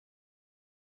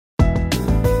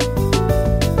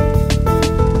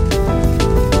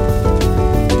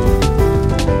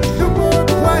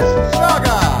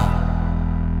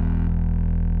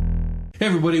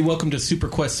everybody. Welcome to Super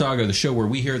Quest Saga, the show where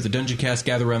we here at the Dungeon Cast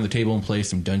gather around the table and play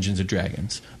some Dungeons &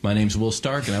 Dragons. My name's Will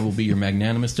Stark, and I will be your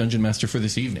magnanimous Dungeon Master for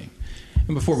this evening.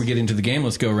 And before we get into the game,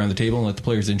 let's go around the table and let the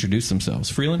players introduce themselves.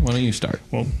 Freeland, why don't you start?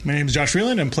 Well, my name is Josh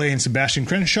Freeland. I'm playing Sebastian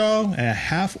Crenshaw, a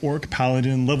half-orc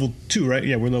paladin, level 2, right?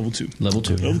 Yeah, we're level 2. Level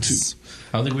 2. Level 2.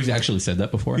 I don't think we've actually said that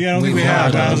before. Yeah, I don't think we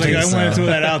have. I was like, I wanted to throw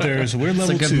that out there. So we're level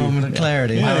 2. It's a good moment of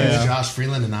clarity. My name is Josh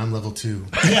Freeland, and I'm level 2.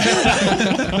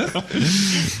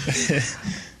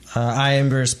 I am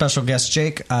your special guest,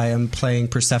 Jake. I am playing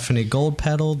Persephone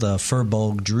Goldpetal, the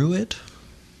Furbolg Druid.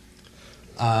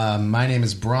 My name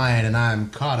is Brian, and I'm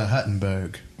Carter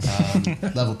Huttenberg,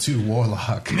 level 2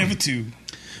 warlock. Level 2.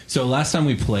 So last time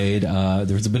we played, there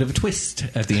was a bit of a twist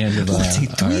at the end of our last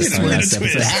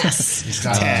episode. Yes. He's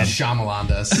got Shyamalan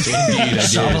us. Indeed, I did.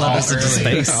 Shyamalan us into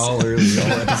space. All early,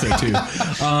 all episode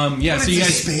 2. Yeah, so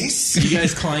space? you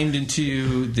guys climbed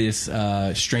into this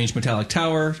strange metallic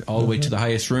tower all the way to the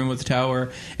highest room of the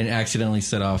tower and accidentally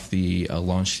set off the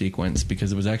launch sequence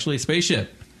because it was actually a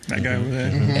spaceship. That guy over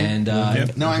there.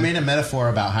 And No, I made a metaphor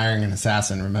about hiring an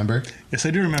assassin, remember? Yes,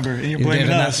 I do remember. And you're You blaming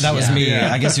did, and us. that was me.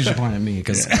 Yeah. I guess you should point at me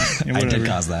because Yeah, I did whatever.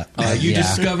 cause that. you Yeah.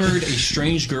 discovered a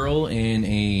strange girl in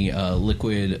a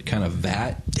liquid kind of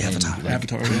vat. Avatar. And,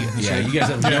 Avatar. Yeah, you guys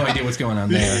have no idea what's going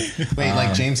on there. Wait,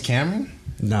 like James Cameron?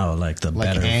 No, like the Like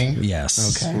better. Aang?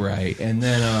 Yes. Okay. Right, and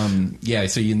then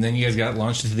then you guys got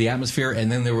launched into the atmosphere,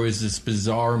 and then there was this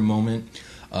bizarre moment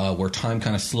where time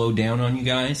kind of slowed down on you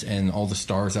guys, and all the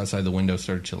stars outside the window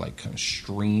started to like kind of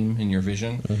stream in your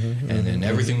vision, and then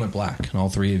everything went black, and all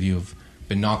three of you have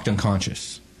been knocked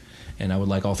unconscious. And I would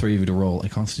like all three of you to roll a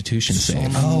Constitution save.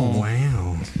 Oh,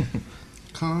 wow.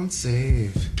 Con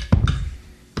save.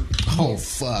 Oh,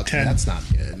 fuck. 10. That's not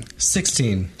good.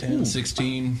 16. 10,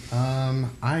 16.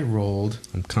 I rolled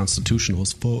I'm constitutional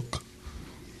as fuck.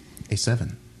 a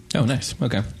 7. Oh, nice.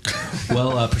 Okay.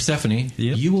 Well, Persephone,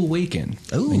 Yep. you awaken,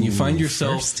 Ooh, and you find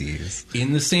yourself firsties.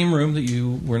 in the same room that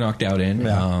you were knocked out in.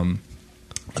 Yeah.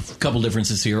 A couple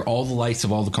differences here. All the lights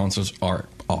of all the consoles are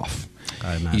off.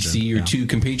 I imagine, You see your yeah. two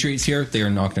compatriots here. They are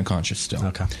knocked unconscious still.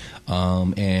 Okay.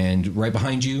 And right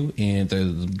behind you, in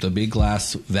the big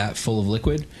glass vat full of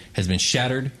liquid has been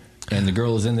shattered, and the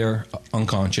girl is in there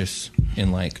unconscious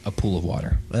in like a pool of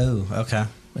water. Oh, okay.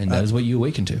 And that is what you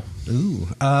awaken to. Ooh.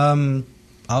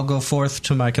 I'll go forth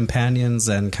to my companions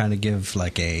and kind of give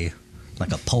like a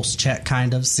pulse check,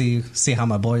 kind of see how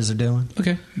my boys are doing.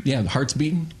 Okay. Yeah, the heart's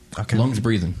beating. Okay. Lungs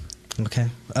breathing. Okay.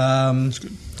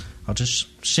 I'll just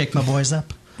shake my boys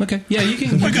up. Okay. Yeah, you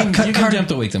can attempt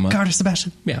to wake them up. Carter,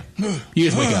 Sebastian. Yeah. You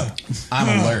guys wake up.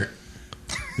 I'm alert.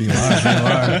 You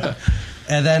are.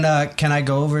 And then can I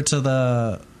go over to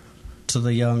the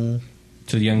young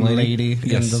To the young lady?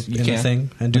 Yes, in you the can.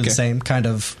 thing and do Okay. the same kind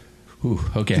of Ooh,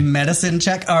 okay. medicine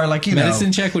check or like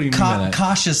Medicine check? What do you mean by that?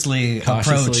 Cautiously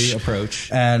approach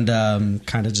and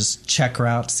kind of just check her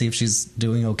out, see if she's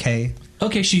doing okay.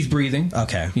 Okay, she's breathing.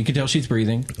 Okay. You can tell she's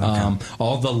breathing.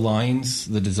 All the lines,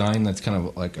 the design that's kind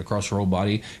of like across her whole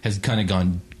body has kind of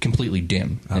gone completely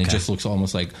dim. And it Okay. just looks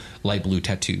almost like light blue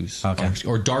tattoos. Okay.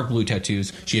 Or dark blue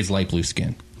tattoos. She has light blue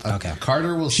skin. Okay.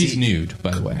 Carter will She's see... nude,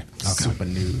 by the way. Super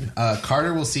nude.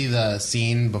 Carter will see the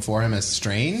scene before him as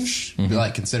strange,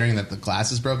 like considering that the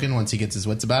glass is broken once he gets his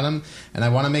wits about him. And I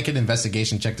want to make an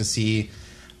investigation check to see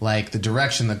like the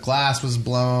direction the glass was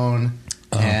blown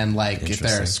and like if there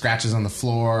are Interesting. scratches on the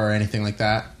floor or anything like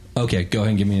that. Okay, go ahead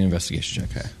and give me an investigation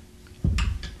check. Okay.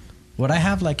 Would I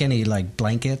have like any like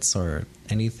blankets or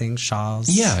anything, shawls?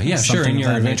 Yeah, sure. Something In of your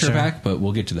that adventure nature? pack, but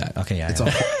we'll get to that. Okay, yeah.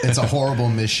 It's a horrible,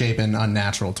 misshapen,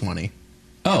 unnatural 20.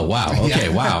 Oh, wow. Okay,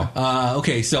 Yeah. wow.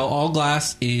 Okay, so all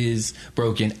glass is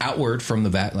broken outward from the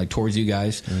vat, like towards you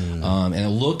guys. And it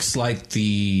looks like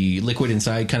the liquid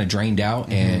inside kind of drained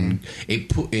out, and it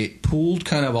pooled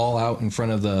kind of all out in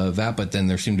front of the vat, but then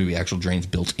there seemed to be actual drains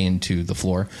built into the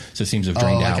floor. So it seems to have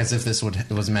drained like out. as if this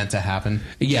was meant to happen.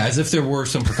 Yeah, as if there were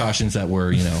some precautions that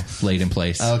were, laid in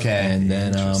place. Okay. And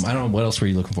then, I don't know, what else were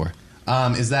you looking for?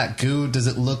 Is that goo? Does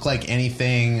it look like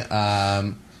anything?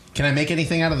 Can I make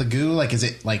anything out of the goo? Like, is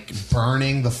it like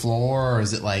burning the floor, or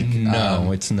is it like?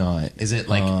 No, it's not. Is it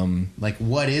like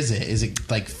what is it? Is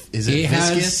it like is it It viscous?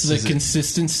 has the Is it-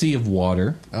 consistency of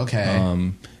water.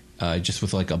 Okay. Just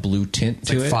with like a blue tint It's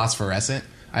to like it. phosphorescent.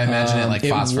 I imagine it like It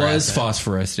phosphorescent. was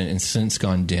phosphorescent and since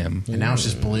gone dim. and now it's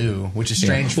just blue, which is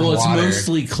strange for Well, it's water.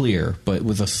 mostly clear, but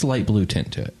with a slight blue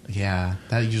tint to it. Yeah,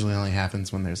 that usually only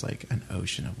happens when there's like an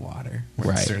ocean of water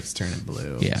where Right. it starts turning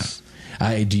blue. Yeah.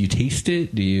 Do you taste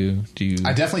it? Do you?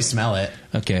 I definitely smell it.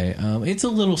 Okay. It's a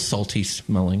little salty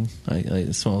smelling.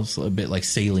 It smells a bit like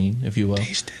saline, if you will.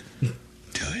 Taste it.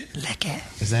 Do it. Lick it.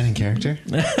 Is that in character?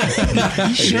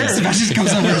 Sure. Sebastian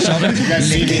comes over the shoulder. You guys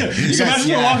see me? You Sebastian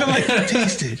guys, will walk up like,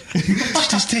 taste it.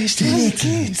 Just taste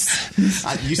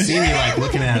it. you see me like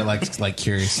looking at it like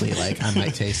curiously, like I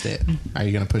might taste it. Are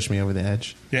you gonna push me over the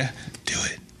edge? Yeah. Do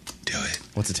it. Do it.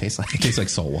 What's it taste like? It tastes like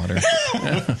salt water.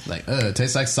 Like, it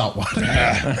tastes like salt water.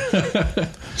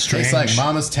 Strange. Tastes like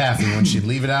Mama's taffy when she'd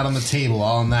leave it out on the table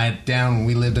all night down when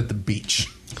we lived at the beach.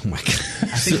 Oh my god.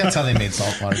 I think that's how they made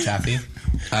saltwater taffy.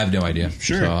 I have no idea.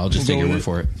 Sure. So I'll just We'll take go your with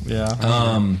word for it.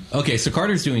 Yeah. Okay, so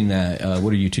Carter's doing that.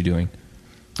 What are you two doing?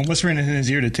 I'm whispering in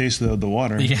his ear to taste the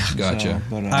water. Yeah. Gotcha.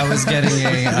 I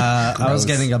was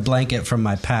getting a blanket from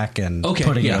my pack and Okay,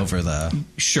 putting yeah. it over the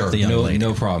Sure, the young lady.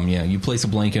 no problem. Yeah, you place a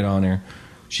blanket on her.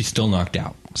 She's still knocked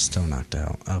out. Still knocked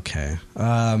out. Okay.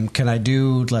 Can I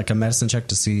do like a medicine check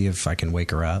to see if I can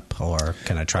wake her up, or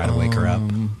can I try to wake her up?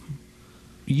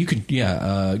 You could, go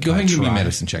ahead and give me a try?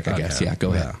 medicine check, I guess. Yeah,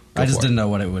 go ahead. Go I just for didn't it. know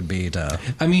what it would be to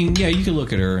I mean, yeah, you could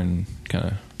look at her and kind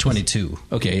of. 22.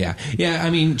 Okay, yeah. Yeah, I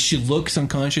mean, she looks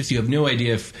unconscious. You have no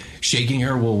idea if shaking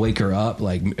her will wake her up.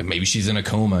 Like, maybe she's in a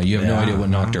coma. You have no Yeah, idea what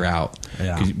knocked her out.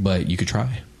 Yeah. But you could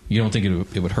try. You don't think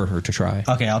it would hurt her to try?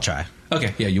 Okay, I'll try.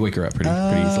 Okay, yeah, you wake her up pretty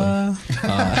easily.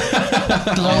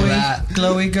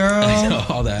 Glowy girl.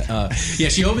 All that. Yeah,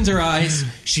 she opens her eyes,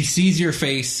 she sees your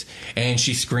face, and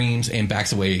she screams and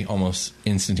backs away almost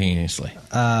instantaneously.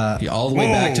 All the way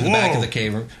back to the back of the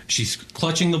cave room. She's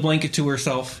clutching the blanket to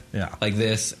herself, Yeah. like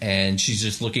this, and she's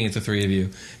just looking at the three of you.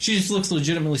 She just looks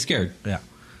legitimately scared. Yeah.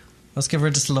 Let's give her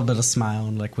just a little bit of smile,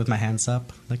 and like with my hands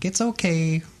up, like it's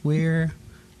okay. We're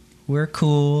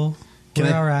cool.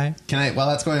 We're all right. Can I, while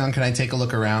that's going on, can I take a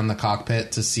look around the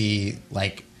cockpit to see,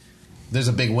 like, there's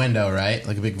a big window, right?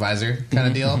 Like a big visor kind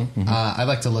of deal? I'd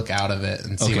like to look out of it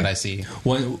and see what I see.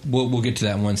 We'll get to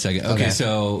that in 1 second. Okay, Okay.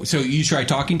 so you try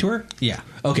talking to her? Yeah.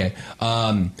 Okay.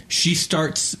 She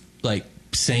starts like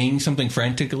saying something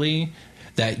frantically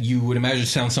that you would imagine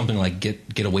sounds something like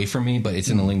 "get away from me," but it's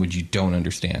in a language you don't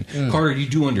understand. Carter, you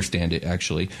do understand it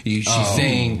actually. She's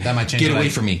saying, that might change "Get it, away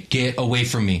like- from me! Get away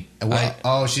from me!"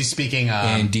 She's speaking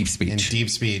in deep speech. In deep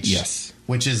speech, Yes.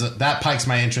 which is that pikes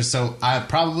my interest. So I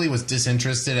probably was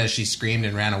disinterested as she screamed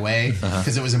and ran away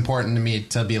because it was important to me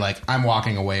to be like, I'm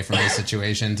walking away from this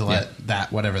situation to let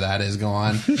that whatever that is go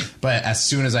on. But as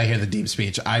soon as I hear the deep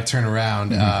speech, I turn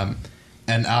around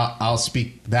and I'll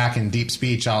speak back in deep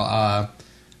speech.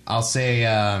 I'll say,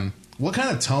 what kind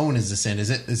of tone is this in?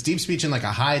 Is deep speech in like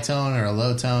a high tone or a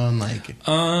low tone? Like,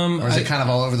 or is it kind of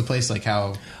all over the place? Like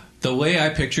how? The way I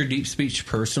picture deep speech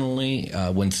personally,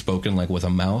 when spoken like with a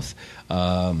mouth,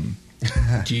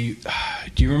 do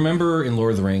you remember in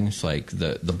Lord of the Rings, like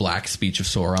the black speech of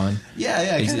Sauron?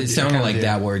 Yeah. It sounded like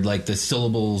that, where like the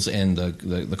syllables and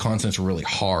the consonants were really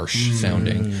harsh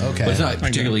sounding. Okay. But it's not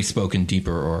particularly spoken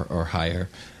deeper or higher.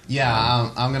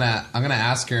 Yeah, I'm gonna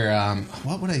ask her.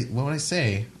 What would I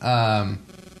say? I'll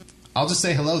just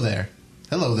say hello there,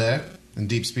 in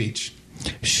deep speech.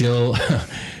 She'll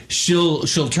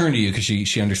turn to you because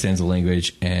she understands the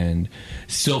language, and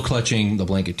still clutching the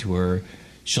blanket to her,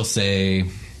 she'll say,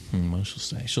 what she'll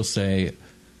say? She'll say,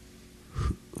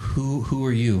 "Who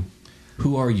are you?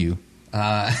 Who are you?"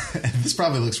 This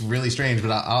probably looks really strange,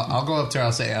 but I'll go up to her.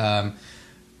 I'll say,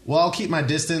 well, I'll keep my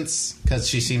distance because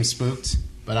she seems spooked.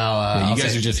 But you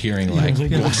guys are just hearing like. Do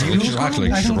you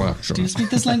speak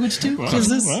this language too? Is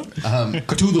this?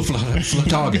 Cthulhu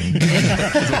Flatagan.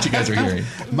 That's what you guys are hearing.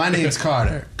 My name's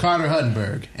Carter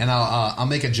Huttenberg, and I'll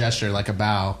make a gesture like a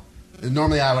bow.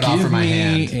 Normally, I would offer my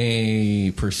hand. Give me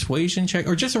a persuasion check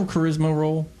or just a charisma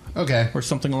roll. Okay, or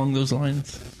something along those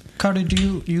lines. Carter,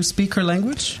 do you speak her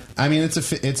language? I mean, it's a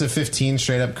 15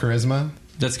 straight up charisma.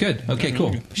 That's good. Okay,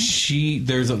 cool.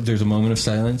 There's a moment of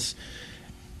silence,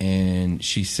 and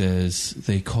she says,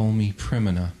 "They call me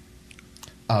Primina."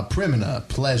 Primina,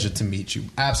 pleasure to meet you.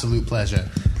 Absolute pleasure.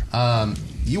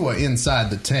 You are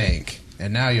inside the tank,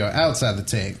 and now you're outside the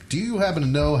tank. Do you happen to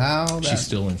know how? She's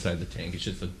still inside the tank. It's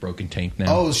just a broken tank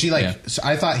now. Oh, she So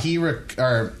I thought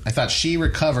I thought she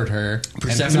recovered her.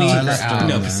 Persephone. And took her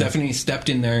out. Persephone stepped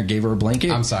in there, gave her a blanket.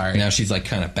 I'm sorry. Now she's like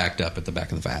kind of backed up at the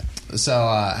back of the vat. So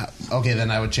okay, then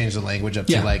I would change the language up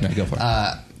Yeah, to like. no, go for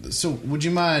it. So would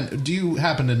you mind? Do you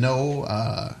happen to know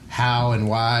how and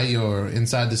why you're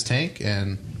inside this tank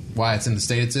and why it's in the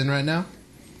state it's in right now?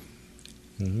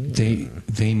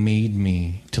 They made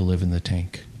me to live in the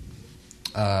tank.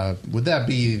 Would that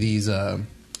be these?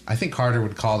 I think Carter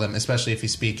would call them, especially if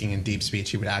he's speaking in deep speech,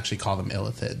 he would actually call them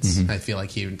illithids. I feel like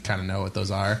he would kind of know what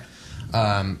those are.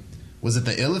 Was it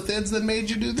the illithids that made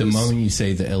you do this? The moment you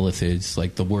say the illithids,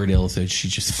 like the word illithid, she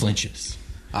just flinches.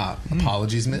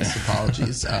 Apologies, miss.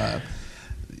 Apologies.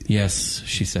 Yes,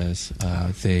 she says.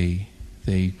 They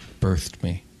birthed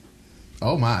me.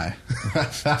 Oh my!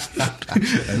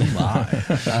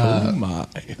 Oh my!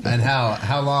 And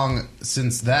how long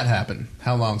since that happened?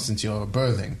 How long since your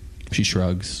birthing? She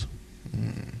shrugs.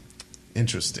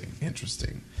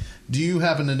 Interesting. Do you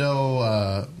happen to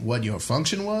know what your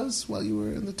function was while you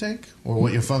were in the tank, or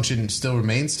what your function still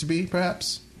remains to be?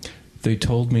 Perhaps. They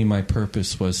told me my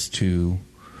purpose was to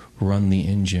run the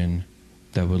engine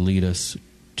that would lead us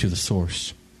to the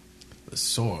source. The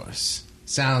source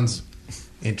sounds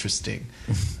interesting.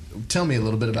 Tell me a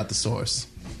little bit about the source.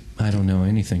 I don't know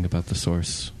anything about the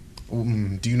source.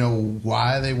 Do you know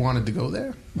why they wanted to go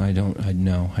there? I don't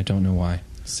know why.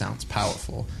 Sounds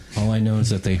powerful. All I know is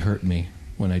that they hurt me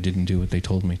when I didn't do what they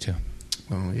told me to.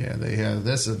 Oh yeah,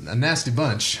 that's a nasty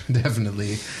bunch,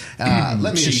 definitely. Let me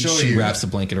assure you. She wraps a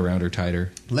blanket around her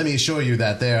tighter. Let me assure you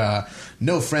that there are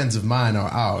no friends of mine or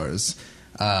ours.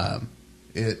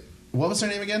 What was her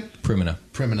name again? Primina.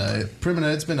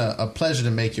 Primina, it's been a pleasure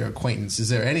to make your acquaintance. Is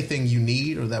there anything you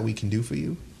need or that we can do for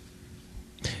you?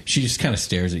 She just kind of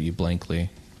stares at you blankly.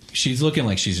 She's looking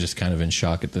like she's just kind of in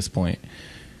shock at this point.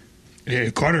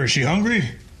 Hey, Carter, is she hungry?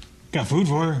 Got food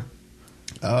for her?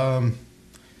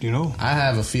 Do you know? I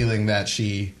have a feeling that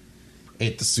she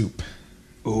ate the soup.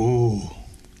 Ooh.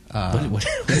 What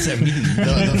does that mean?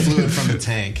 The fluid from the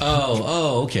tank.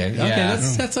 Oh, okay. Okay, Yeah.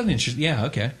 that's uninteresting. Yeah,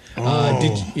 okay. Oh.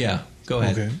 Go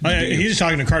ahead. Okay. He's just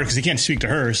talking to Carter because he can't speak to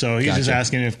her, so he's just Gotcha.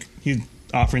 asking if he's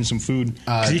offering some food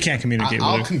because he can't communicate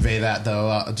I'll with her. convey that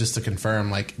though, just to confirm.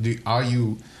 Like, are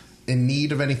you in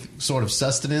need of any sort of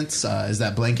sustenance? Is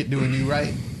that blanket doing you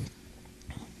right?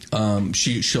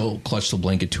 She'll clutch the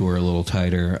blanket to her a little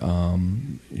tighter.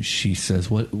 She says,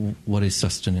 "What is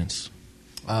sustenance?"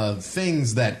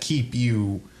 Things that keep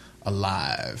you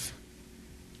alive.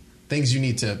 Things you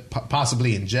need to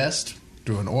possibly ingest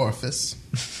through an orifice.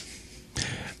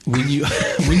 When you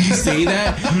say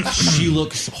that, she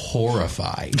looks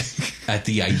horrified at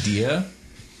the idea.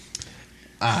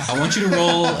 I want you to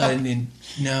roll.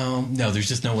 No, there's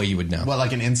just no way you would know. What,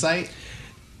 like an insight?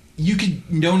 You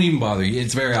don't even bother.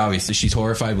 It's very obvious that she's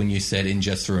horrified when you said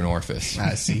ingest through an orifice.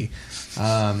 I see.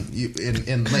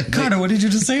 Carter, what did you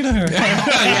just say to her?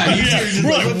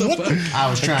 I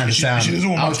was trying to sound. she doesn't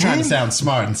want I my was trying to food? sound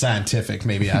smart and scientific.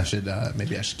 Maybe I should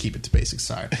keep it to basics.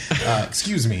 Sorry.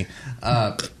 Excuse me.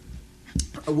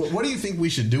 What do you think we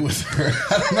should do with her?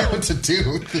 I don't know what to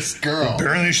do with this girl.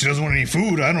 Apparently, she doesn't want any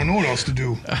food. I don't know what else to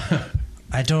do.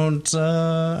 I don't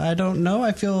know.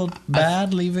 I feel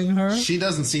bad leaving her. She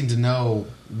doesn't seem to know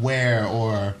where,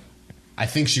 or I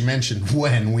think she mentioned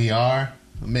when we are.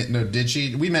 No, did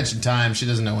she? We mentioned time. She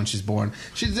doesn't know when she's born.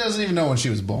 She doesn't even know when she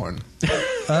was born.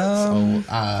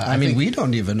 I mean, think we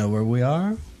don't even know where we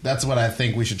are. that's what I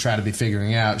think we should try to be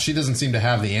figuring out. She doesn't seem to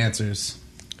have the answers.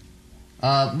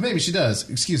 Maybe she does.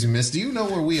 Excuse me, miss. Do you know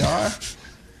where we are?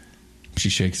 She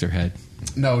shakes her head.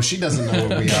 No, she doesn't know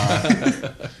where we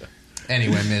are.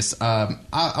 Anyway, miss, I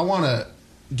want to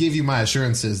give you my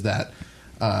assurances that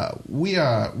we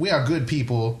are good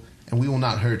people and we will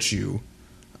not hurt you.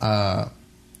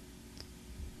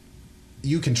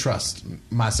 You can trust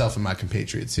myself and my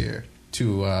compatriots here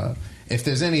to, if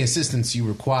there's any assistance you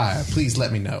require, please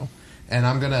let me know. And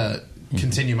I'm going to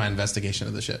continue my investigation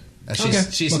of the ship.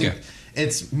 Okay.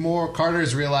 It's more,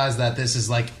 Carter's realized that this is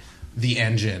like the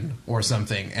engine or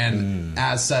something. And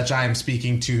as such, I am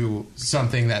speaking to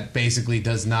something that basically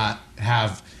does not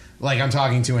have, like I'm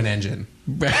talking to an engine.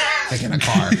 Like in a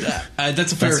car.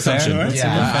 That's a fair That's fair, assumption. right?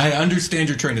 Yeah. I understand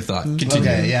your train of thought. Continue.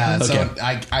 Okay, yeah. Okay. So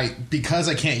I because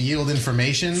I can't yield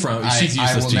information, She's I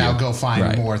useless will to now you. go find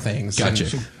Right. more things. Gotcha.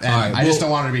 And All right, I just well-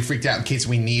 don't want her to be freaked out in case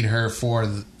we need her for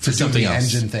Something the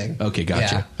else. engine thing. Okay,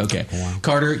 gotcha. Yeah. Okay.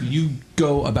 Carter, you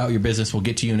go about your business. We'll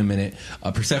get to you in a minute.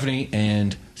 Persephone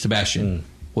and Sebastian,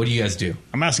 what do you guys do?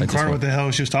 I'm asking at this Carter point? what the hell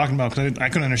she was talking about because I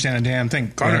couldn't understand a damn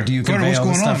thing. Carter, Do you Carter, convey what's all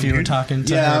the going stuff on? you were dude? talking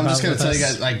to her Yeah, I'm about just going to with tell you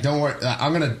us? guys, like, don't worry.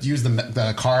 I'm going to use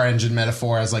the car engine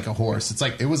metaphor as like a horse. It's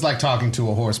like, it was like talking to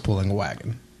a horse pulling a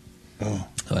wagon.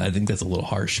 I think that's a little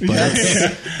harsh, but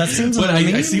That seems a but little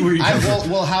mean. I see where you're coming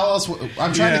from. Well, how else?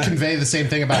 I'm trying Yeah. to convey the same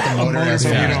thing about the motor as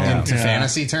motor, into yeah.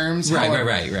 fantasy terms. Right, How would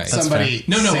right. That's Somebody,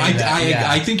 No, say that? Yeah.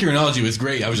 I think your analogy was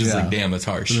great. I was just Yeah. like, damn, that's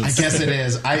harsh. I guess it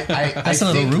is. I That's a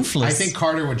little think, ruthless. I think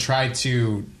Carter would try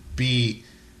to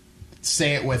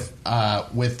say it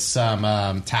with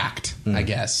some tact. I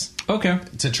guess Okay.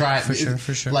 to try For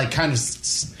sure. like kind of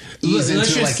Let's ease into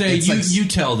just like say it's like, you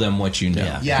tell them what you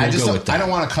know. Yeah, We'll go with I that. don't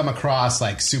want to come across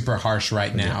like super harsh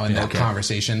right now in that okay.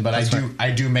 conversation, but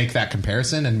I do make that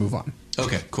comparison and move on.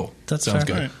 Okay, cool. That's Sounds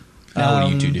fair. good. Right. Now, what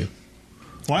do you two do?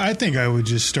 Well, I think I would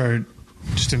just start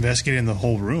just investigating the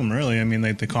whole room, really. I mean,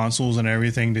 like the consoles and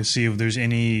everything to see if there's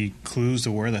any clues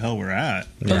to where the hell we're at,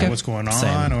 Okay. what's going on,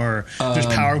 Same. or if there's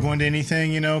power going to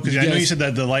anything, Because I know you said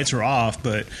that the lights are off,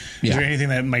 but is there anything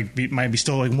that might be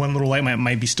still like one little light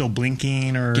might be still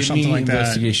blinking or Give something me like that?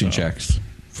 investigation checks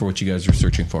for what you guys are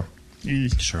searching for.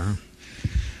 Sure.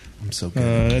 I'm so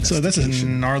good. That's a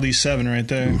gnarly 7 right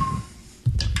there.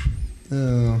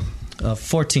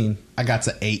 14. I got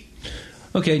to 8.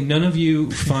 Okay, none of you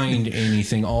find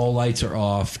anything. All lights are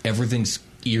off. Everything's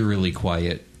eerily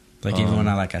quiet. Like even when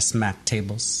I smack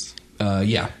tables.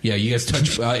 Yeah. You guys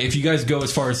touch. If you guys go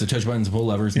as far as to touch buttons and pull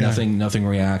levers, nothing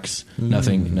reacts.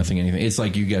 Nothing, anything. It's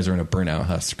like you guys are in a burnout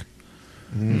husk.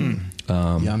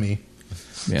 Yummy.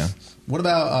 Yeah. What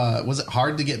about, was it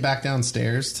hard to get back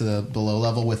downstairs to the below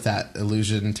level with that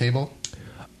illusion table?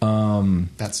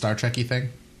 That Star Trek-y thing?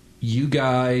 You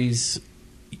guys.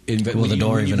 Will the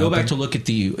door when you even go open? back to look at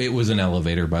it was an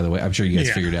elevator, by the way. I'm sure you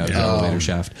guys figured out the elevator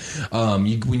shaft. When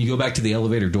you go back to the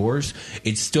elevator doors,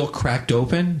 it's still cracked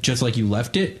open, just like you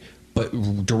left it.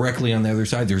 But directly on the other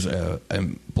side, there's a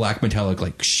black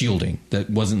metallic shielding that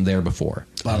wasn't there before.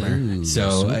 Bummer.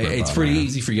 So it's pretty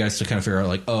easy for you guys to kind of figure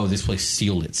out oh, this place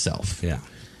sealed itself. Yeah.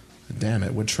 Damn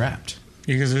it, we're trapped.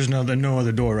 Because there's no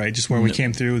other door, right? Just where we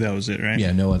came through, that was it, right?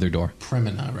 Yeah, no other door.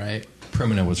 Primina, right?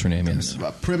 Primina was her name, yes.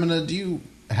 Primina, do you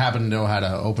happen to know how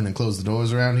to open and close the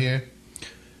doors around here?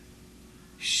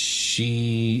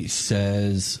 She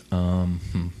says,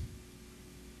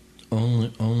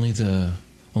 only the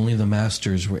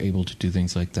masters were able to do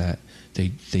things like that. They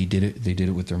did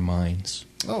it with their minds.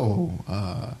 Oh,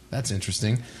 that's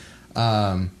interesting.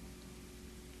 I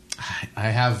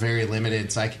have very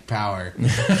limited psychic power,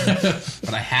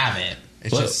 but I have it. It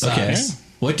just sucks. Okay.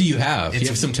 What do you have? You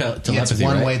have some telepathy, It's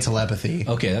one-way right? telepathy.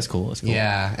 Okay, that's cool. That's cool.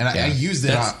 Yeah, and I used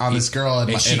it on this girl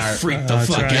in she our... freaked the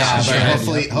fuck right. out. Yeah,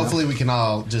 but hopefully we can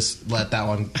all just let that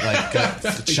one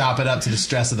chop it up to the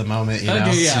stress of the moment.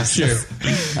 Okay, yeah, sure.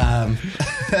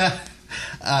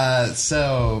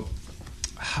 So,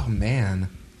 oh man,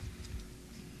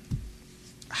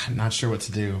 I'm not sure what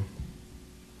to do.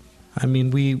 I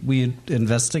mean, we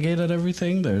investigated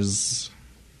everything.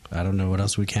 I don't know what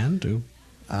else we can do.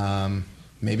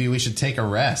 Maybe we should take a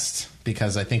rest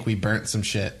because I think we burnt some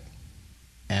shit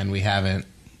and we haven't.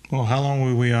 Well, how long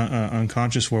were we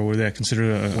unconscious for? Were that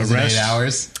considered a Was rest? it 8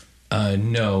 hours?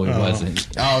 No, it wasn't.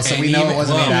 Oh, so And we know it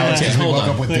wasn't 8 hours because we hold woke on.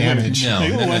 up with damage. No,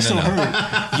 Like, no. I still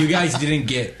hurt. You guys didn't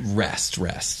get rest. So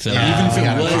Yeah, even we if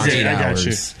got it was unconscious. 8 I got hours,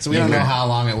 you. So we don't know how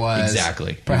long it was.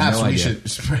 Exactly. Perhaps No we idea.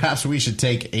 Perhaps we should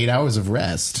take 8 hours of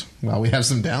rest while we have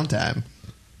some downtime.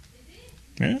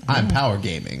 Yeah. I'm power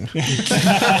gaming.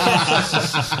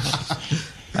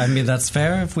 I mean, that's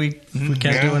fair if we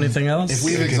can't do anything else. If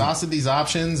we've exhausted these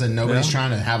options and nobody's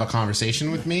trying to have a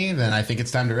conversation with me, then I think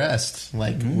it's time to rest.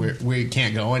 Like we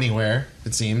can't go anywhere.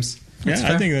 It seems. Yeah,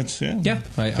 fair. I think that's Yeah,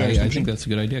 I think that's a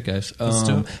good idea, guys.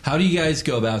 do it. How do you guys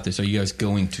go about this? Are you guys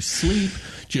going to sleep?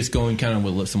 Just going kind of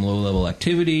with some low-level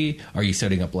activity? Are you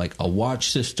setting up like a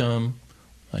watch system?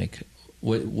 Like,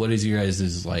 what is your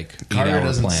guys' like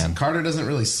 8-hour plan? Carter doesn't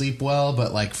really sleep well,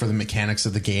 but like for the mechanics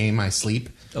of the game, I sleep.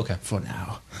 Okay. For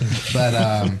now, but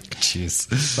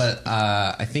Jeez. but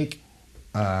I think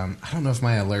I don't know if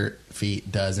my alert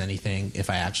feat does anything if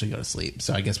I actually go to sleep.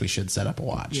 So I guess we should set up a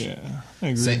watch. Yeah, I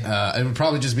agree. It would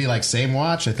probably just be like same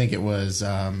watch. I think it was.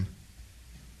 I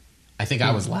think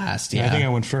I was last. Yeah, I think I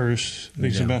went first. I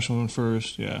think Yeah. Sebastian went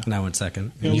first. Yeah. Now in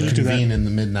second. Yeah, You let's do that. convene in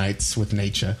the midnights with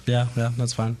nature. Yeah,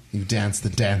 that's fine. You dance the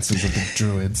dances of the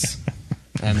druids,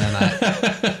 and then I.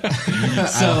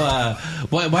 So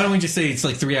why don't we just say it's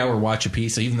like 3-hour watch a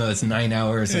piece? So even though it's 9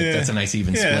 hours, like, Yeah. that's a nice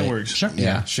even Yeah, split. that works. Sure.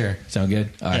 Yeah, sure. Sound good?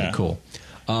 All right, Yeah. cool.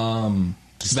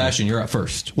 Sebastian, you're up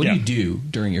first. What do Yeah. you do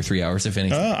during your 3 hours, if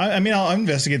anything? I mean, I'll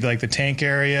investigate the tank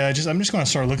area. I'm just going to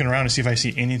start looking around to see if I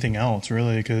see anything else,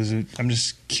 really, because I'm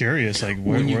just curious. Like,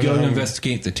 When you where go the to hell-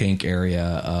 investigate the tank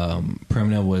area,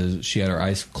 Primna she had her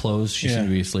eyes closed. She Yeah. seemed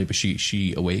to be asleep, but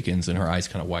she awakens and her eyes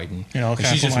kind of widen. I'll And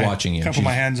kinda she's put just my- watching you. Kind of put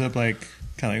my hands up, like,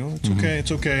 kind of like, oh,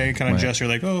 it's okay. Kind of Right. gesture,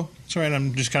 like, oh, it's all right.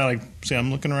 I'm just kind of like, say,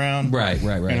 I'm looking around. Right. You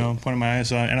know, pointing my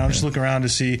eyes on, and I'll just look around to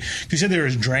see. 'Cause you said there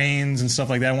was drains and stuff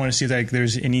like that. I want to see if like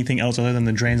there's anything else other than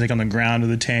the drains, like on the ground of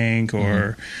the tank,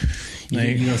 or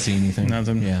You don't see anything.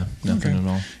 Nothing. Yeah, nothing Okay. at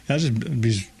all. I'll just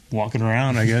be walking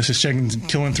around. I guess just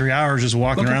killing 3 hours, just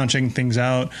walking Okay. around, checking things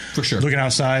out. For sure. Looking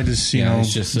outside to see,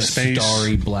 It's just a space.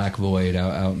 starry black void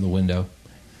out in the window.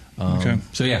 Okay.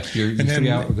 So yeah, your And then 3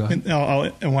 hour. Go ahead.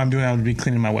 and what I'm doing, I'll be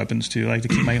cleaning my weapons too. I like to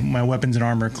keep my weapons and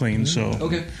armor clean. So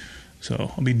Okay.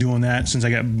 So I'll be doing that since I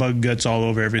got bug guts all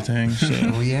over everything. So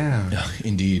Oh yeah.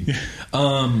 Indeed.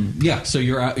 So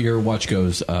your watch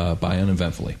goes by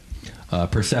uneventfully.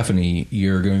 Persephone,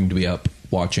 you're going to be up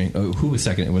watching. Oh, who was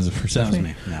second? Was it Persephone?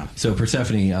 That was me, yeah. So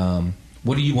Persephone,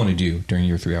 what do you want to do during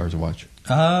your 3 hours of watch?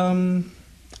 I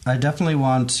definitely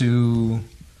want to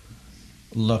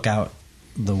look out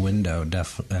the window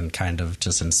and kind of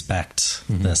just inspect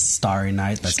this starry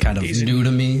night that's kind of new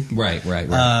to me. Right.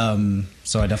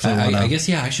 So I definitely want to. I guess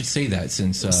I should say that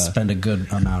since spend a good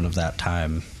amount of that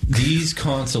time. these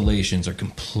constellations are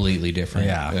completely different.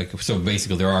 Yeah. Like, so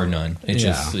basically, there are none. It's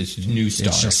just it's new stars.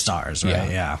 It's just stars, right?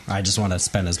 Yeah. I just want to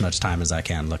spend as much time as I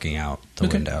can looking out the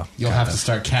window. You'll have to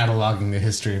start cataloging the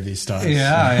history of these stars.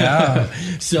 Yeah.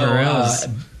 So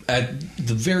at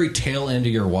the very tail end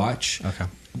of your watch,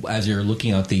 as you're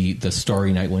looking out the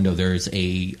starry night window, there's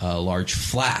a large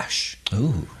flash.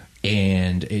 Ooh.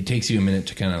 And it takes you a minute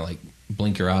to kind of like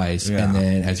blink your eyes, and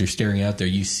then as you're staring out there,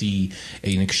 you see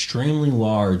an extremely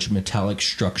large metallic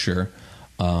structure,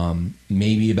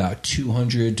 maybe about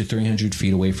 200 to 300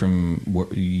 feet away from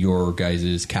your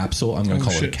guys' capsule. I'm going to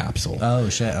call it a capsule. Oh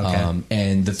shit! Okay.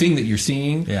 And the thing that you're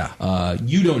seeing,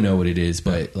 you don't know what it is,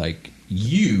 but like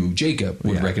you, Jacob,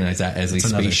 would recognize that as a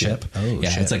spaceship. Oh,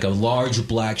 shit. It's like a large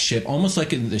black ship, almost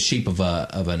like in the shape of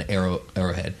an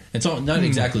arrowhead. It's not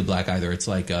exactly black either. It's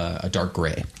like a dark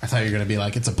gray. I thought you were going to be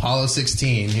like, it's Apollo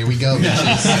 16. Here we go,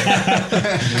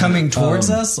 bitches. Coming towards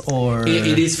us, or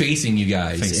it is facing you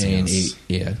guys. Facing us.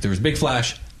 There was a big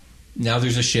flash. Now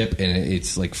there's a ship, and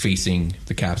it's like facing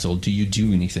the capsule. Do you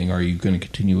do anything? Or are you going to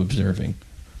continue observing?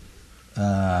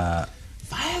 Fire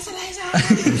the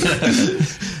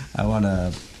laser! I want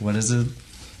to. What is it?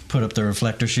 Put up the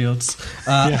reflector shields.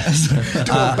 Do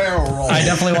a barrel roll. I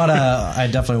definitely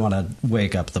want to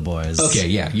wake up the boys. Okay,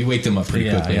 you wake them up pretty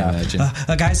quickly. I imagine.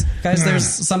 Guys, there's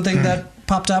something that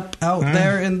popped up out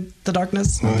there in the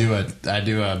darkness. I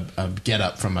do a get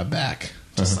up from my back,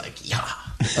 just like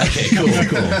Okay,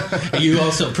 cool. You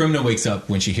also, Primna wakes up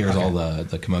when she hears all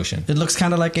the commotion. It looks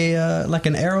kind of like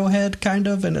an arrowhead, kind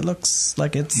of, and it looks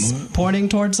like it's pointing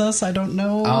towards us. I don't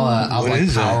know. I'll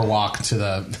like power walk to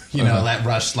the, let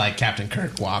Rush like Captain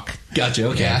Kirk walk. Gotcha.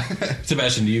 Okay. Yeah.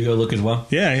 Sebastian, do you go look as well?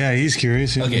 Yeah. He's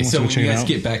curious. Okay, so when you guys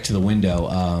get back to the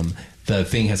window, the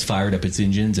thing has fired up its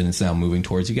engines and it's now moving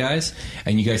towards you guys,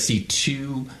 and you guys see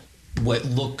two. What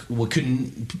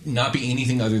couldn't not be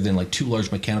anything other than like two large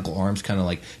mechanical arms kind of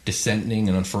like descending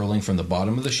and unfurling from the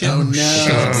bottom of the ship. Oh no,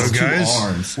 guys. Two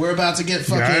arms. We're about to get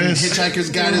fucking Hitchhiker's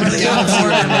Guide to the Galaxy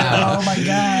right now. Oh my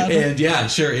god. And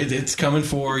sure, it's coming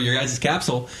for your guys'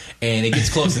 capsule, and it gets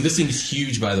close. And this thing is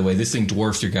huge, by the way. This thing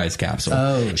dwarfs your guys' capsule.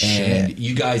 Oh shit. And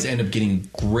you guys end up getting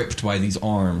gripped by these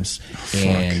arms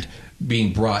and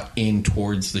being brought in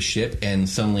towards the ship, and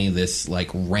suddenly this like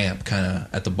ramp kind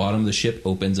of at the bottom of the ship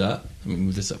opens up. Let me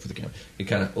move this up for the camera. It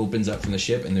kind of opens up from the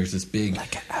ship, and there's this big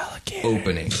like an alligator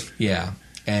opening. Yeah.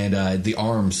 And the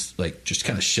arms like just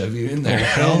kind of shove you in there.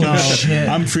 Hell no! Shit.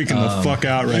 I'm freaking the fuck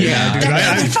out right yeah. now,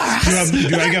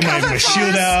 dude. I got my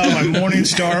shield out, my Morning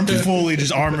Star. I'm fully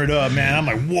just armored up, man. I'm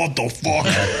like, what the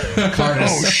fuck?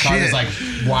 Carter's like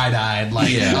wide-eyed, like,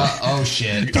 oh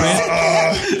shit.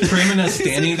 Primina's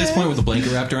standing at this point with a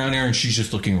blanket wrapped around her, and she's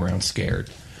just looking around scared.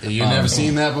 You never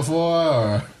seen that before?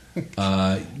 Or?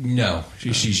 No.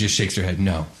 She just shakes her head.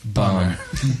 No. Bummer.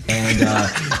 And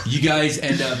you guys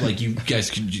end up like you guys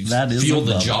can feel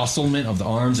the jostlement of the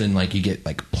arms, and like you get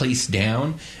like placed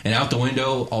down, and out the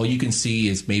window all you can see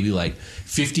is maybe like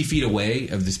 50 feet away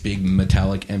of this big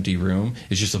metallic empty room.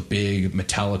 It's just a big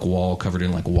metallic wall covered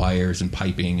in like wires and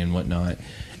piping and whatnot,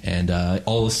 and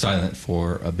all is silent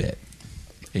for a bit.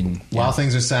 And, While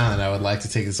things are silent, I would like to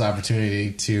take this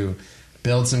opportunity to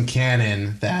build some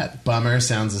canon that bummer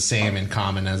sounds the same in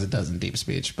common as it does in deep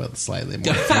speech, but slightly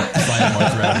more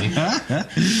thready.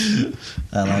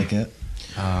 I like it.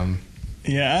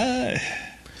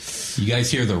 You guys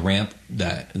hear the ramp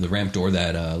door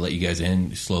that let you guys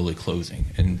in slowly closing,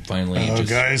 and finally,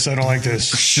 guys, I don't like this.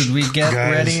 Should we get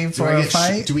ready for a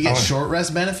fight? Do we get short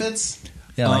rest benefits?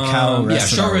 Yeah, like how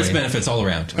short rest benefits all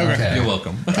around. Okay. You're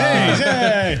welcome.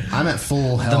 Hey. I'm at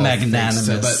full health. The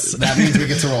magnanimous. But that means we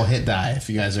get to roll hit die if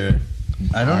you guys are.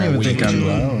 I don't even think I'm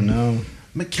low. No,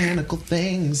 mechanical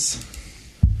things.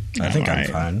 I think I'm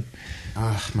fine.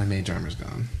 My mage armor's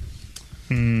gone.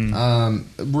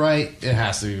 Right, it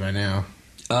has to be by now.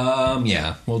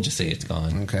 Yeah, we'll just say it's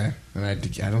gone. Okay, and I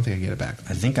don't think I get it back.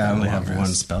 I think I only have one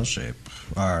spell shape.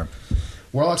 Or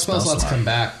Warlock spell slots come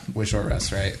back with short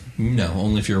rest, right? No,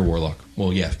 only if you're a warlock.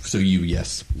 Well, yeah. So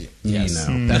yes. Yes.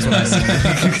 That's what I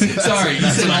said. Sorry, you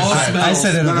said all spells. I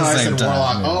said it at the I same said time.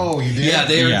 warlock. Yeah. Oh, you did? Yeah,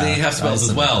 they Yeah, have spells I as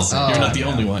said well. that. You're not the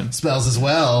only one. Spells as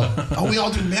well. Oh, we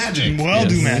all do magic. We all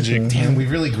do Yes. magic. Damn, we've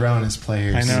really grown as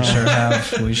players. I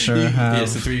know. We sure have.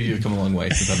 Yes, the three of you have come a long way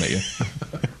since I met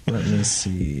you. Let me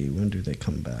see. When do they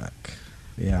come back?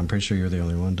 Yeah, I'm pretty sure you're the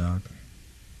only one, dog.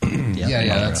 Yeah,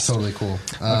 that's totally cool.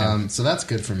 So that's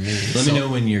good for me. Let me know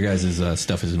when your guys'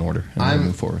 stuff is in order, and we'll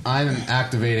move forward. I'm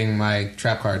activating my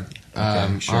trap card.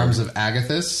 Sure. Arms of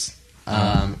Agathis.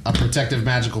 A protective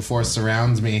magical force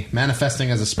surrounds me, manifesting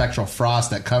as a spectral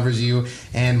frost that covers you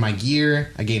and my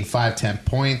gear. I gain 5 temp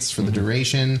points for the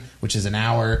duration, which is an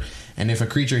hour. And if a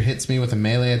creature hits me with a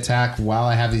melee attack while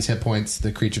I have these hit points,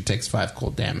 the creature takes 5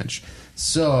 cold damage.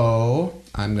 So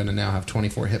I'm going to now have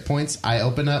 24 hit points. I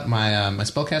open up my my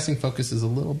spellcasting focus is a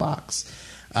little box.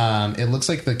 It looks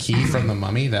like the key from the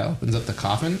mummy that opens up the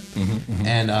coffin,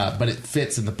 and but it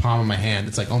fits in the palm of my hand.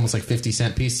 It's like almost like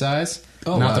 50-cent piece size.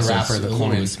 Oh, not wow, the so wrapper, it's the a little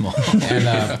coin. bit small.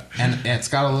 and it's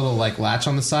got a little like latch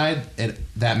on the side.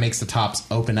 That makes the tops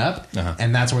open up,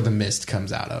 and that's where the mist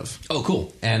comes out of. Oh,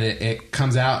 cool. And it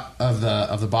comes out of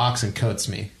the box and coats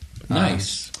me.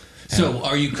 Nice. So,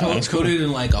 are you coated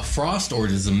in like a frost, or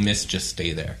does the mist just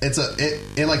stay there?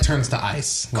 It like turns to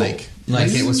ice, Cool. like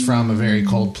Nice. it was from a very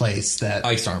cold place that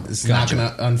Ice armor. It's Gotcha.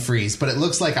 not going to unfreeze, but it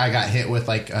looks like I got hit with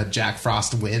like a Jack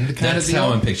Frost wind kind That's of deal.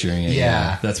 how I'm picturing it.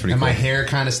 Yeah, that's pretty and cool. my hair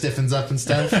kind of stiffens up and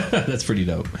stuff. That's pretty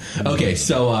dope. Okay,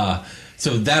 so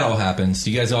that all happens.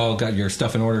 You guys all got your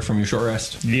stuff in order from your short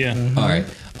rest? Yeah. All right.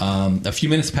 A few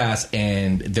minutes pass,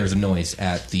 and there's a noise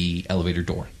at the elevator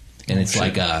door, and it's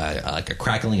like a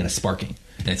crackling and a sparking,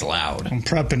 and it's loud. I'm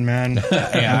prepping, man. I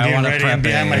I'm getting wanna ready. prep I'm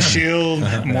behind it. my shield.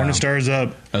 Morning star's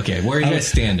up. Okay, where are you guys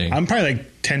standing? I'm probably like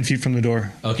 10 feet from the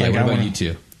door. Okay, Like, what I about wanna- you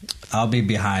two? I'll be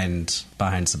behind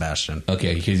Sebastian.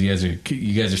 Okay, because you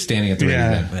guys are standing at the ready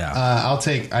Yeah. then.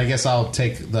 Yeah. I guess I'll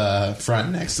take the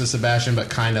front next to Sebastian, but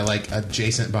kind of like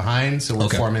adjacent behind, so we're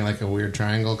Okay. forming like a weird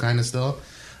triangle kind of still.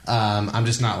 I'm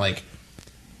just not like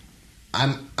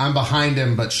I'm behind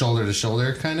him, but shoulder to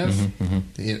shoulder, kind of.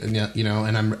 You know,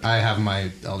 and I have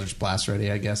my Eldritch Blast ready,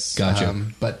 I guess. Gotcha.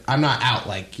 But I'm not out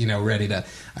like ready to.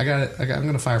 I'm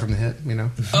gonna fire from the hip. You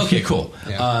know. Okay, cool.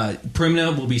 Yeah.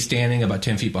 Primna will be standing about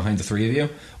 10 feet behind the three of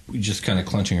you, just kind of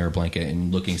clenching her blanket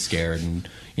and looking scared, and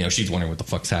she's wondering what the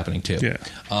fuck's happening too. Yeah.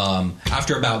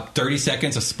 After about 30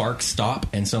 seconds, a spark stop,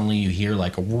 and suddenly you hear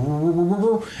like a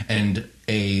and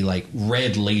a like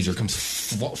red laser comes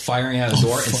firing out of the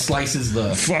door and slices the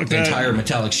entire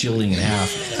metallic shielding in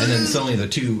half, and then suddenly the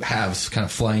two halves kind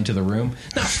of fly into the room.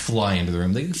 Not fly into the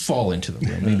room; they fall into the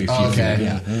room. Maybe a few Okay. feet.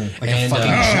 Yeah, Like a fucking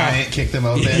giant kick them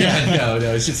open. Yeah, no,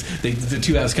 it's just the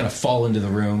two halves kind of fall into the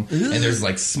room, and there's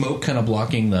like smoke kind of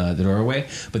blocking the doorway.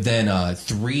 But then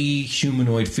 3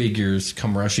 humanoid figures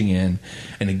come rushing in,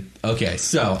 and okay,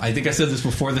 so I think I said this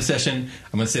before the session.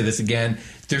 I'm going to say this again.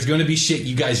 There's going to be shit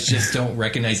you guys just don't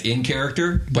recognize in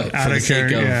character, but Out for the of sake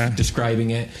character, of yeah. describing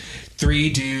it. 3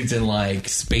 dudes in like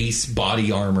space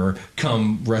body armor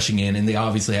come rushing in, and they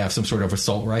obviously have some sort of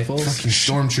assault rifles. Fucking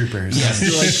stormtroopers. Yes, they're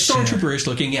like stormtrooper-ish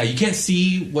looking. Yeah, you can't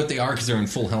see what they are because they're in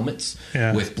full helmets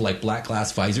with like black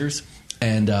glass visors,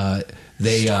 and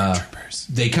they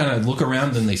kind of look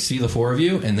around and they see the 4 of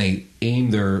you, and they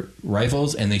aim their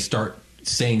rifles and they start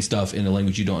saying stuff in a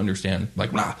language you don't understand,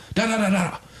 like blah da da da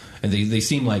da. And they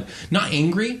seem like not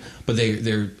angry, but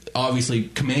they're obviously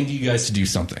commanding you guys to do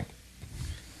something.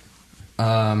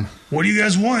 What do you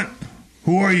guys want?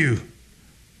 Who are you?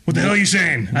 What the hell are you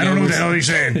saying? I don't know what the hell you're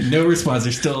saying. No response.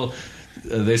 They're still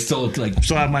like.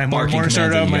 So I have my barking morning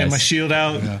start commands up, at you my guys. shield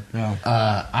out.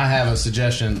 I have a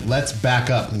suggestion. Let's back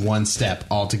up 1 step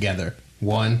altogether.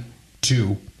 1,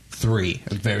 2, 3.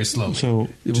 Very slowly. So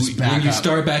just back when you up.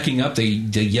 start backing up, they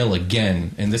yell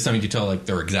again, and this time you can tell like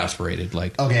they're exasperated.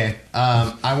 Like, Okay,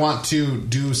 I want to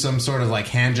do some sort of like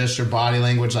hand gesture, body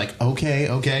language, like okay,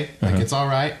 like it's all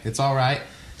right,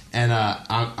 and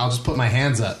I'll just put my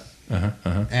hands up,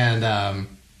 and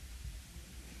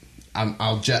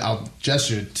I'll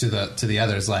gesture to the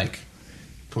others like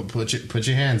put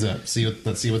your hands up.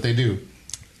 Let's see what they do.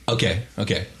 okay,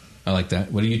 I like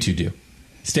that. What do you two do?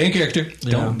 Stay in character.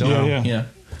 Don't.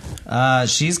 Yeah.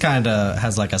 She's kind of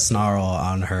has like a snarl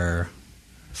on her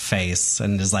face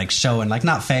and is like showing, like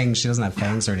not fangs. She doesn't have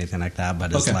fangs or anything like that,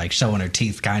 but it's Okay. like showing her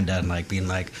teeth kind of and like being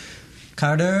like,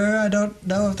 Carter, I don't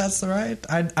know if that's the right.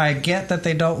 I get that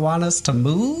they don't want us to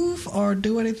move or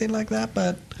do anything like that,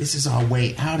 but This is our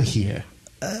way out of here.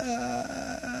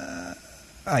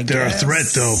 They're a threat,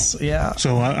 though. Yeah.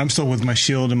 So I'm still with my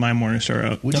shield and my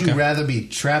Morningstar up. Would you rather be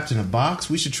trapped in a box?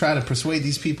 We should try to persuade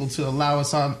these people to allow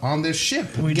us on their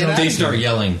ship. They start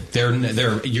yelling.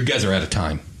 They're you guys are out of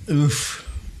time. Oof.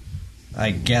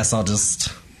 I guess I'll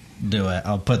just do it.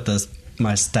 I'll put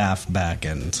my staff back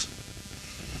and...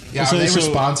 Yeah, are they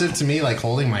responsive to me, like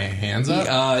holding my hands up?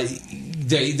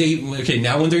 Okay,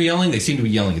 now when they're yelling, they seem to be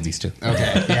yelling at these two.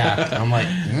 Okay, yeah. I'm like...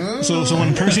 So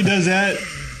when Percy does that,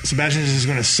 Sebastian is just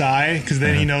going to sigh, because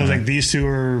then he knows like these two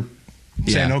are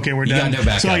saying, okay, we're done.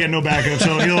 So I got no backup.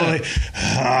 So he'll like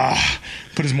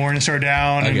put his Morningstar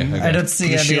down. And I don't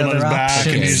see any other options,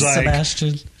 and he's like,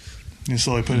 Sebastian. He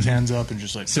slowly put his hands up and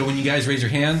just like... So when you guys raise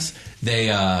your hands, they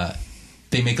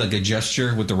make like a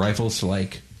gesture with the rifles to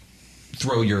like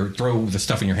throw the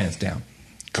stuff in your hands down.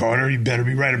 Carter, you better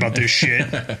be right about this shit.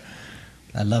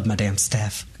 I love my damn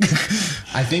staff.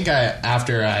 I think I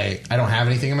don't have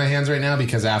anything in my hands right now,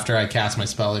 because after I cast my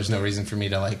spell, there's no reason for me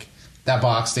to like... That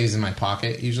box stays in my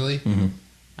pocket usually. Mm-hmm.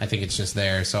 I think it's just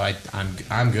there, so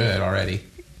I'm good already.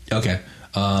 Okay.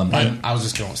 I was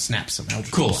just going to snap some.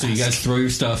 Cool. Blast. So you guys throw your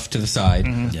stuff to the side.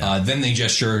 Mm-hmm. Yeah. Then they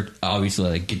gesture, obviously,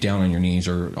 like get down on your knees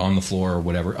or on the floor or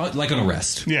whatever, like on a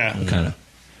rest. Yeah. Kind of.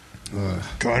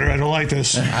 Carter, I don't like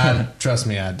this. Trust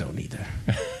me, I don't either.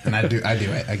 And I do. I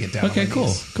get down. Okay. On my Cool.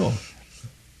 knees. Cool.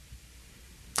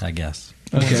 I guess.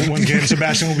 Okay. One game,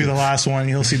 Sebastian will be the last one.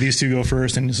 He'll see these two go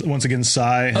first, and once again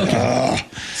sigh. Okay.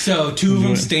 So two of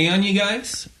them stay on you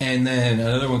guys, and then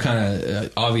another one kind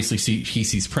of obviously he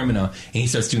sees Primina, and he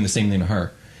starts doing the same thing to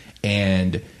her,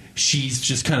 and she's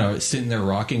just kind of sitting there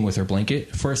rocking with her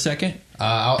blanket for a second.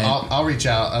 I'll reach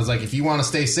out. I was like, if you want to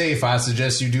stay safe, I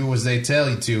suggest you do as they tell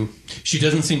you to. She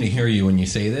doesn't seem to hear you when you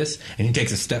say this, and he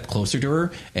takes a step closer to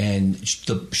her, and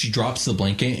she drops the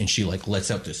blanket, and she like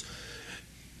lets out this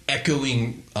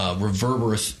echoing,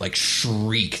 reverberous like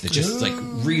shriek that just like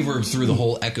reverbs through the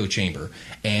whole echo chamber,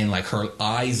 and like her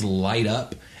eyes light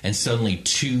up, and suddenly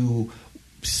two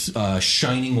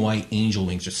shining white angel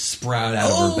wings just sprout out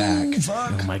of her back.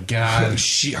 Fuck. Oh my god!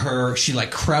 She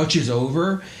like crouches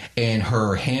over, and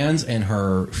her hands and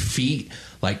her feet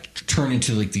like turn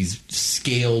into like these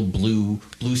scaled blue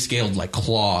scaled like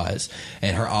claws,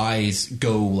 and her eyes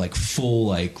go like full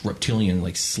like reptilian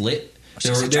like slit. They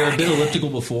were a bit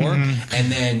elliptical before,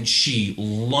 and then she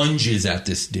lunges at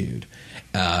this dude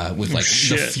with like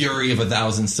the fury of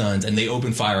 1,000 suns, and they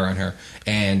open fire on her.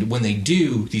 And when they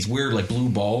do, these weird like blue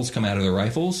balls come out of their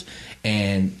rifles,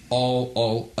 and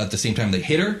all at the same time they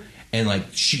hit her, and like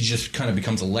she just kind of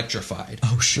becomes electrified.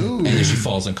 Oh shoot! And then she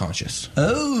falls unconscious.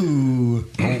 Oh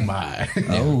My!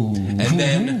 oh! And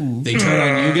then they turn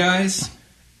on you guys.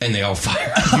 And they all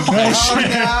fire.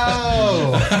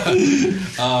 Oh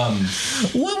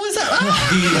What was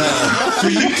that? For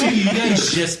you two, you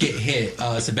guys just get hit.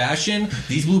 Sebastian,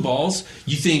 these blue balls,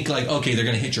 you think like, okay, they're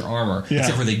going to hit your armor. Yeah.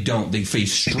 Except for they don't. They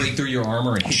phase straight through your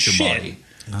armor and hit your body.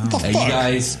 What the And fuck? you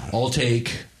guys all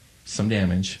take some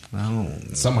damage. Oh.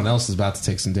 Someone else is about to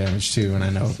take some damage too, and I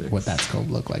know what that's going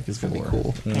to look like. It's going to be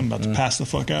cool. I'm about to pass the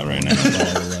fuck out right now.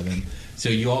 11. So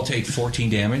you all take 14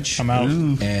 damage. I'm out.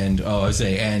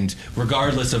 And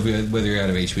regardless of whether you're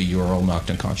out of HP, you are all knocked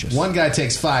unconscious. One guy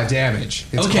takes 5 damage.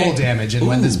 It's Okay. cold damage, and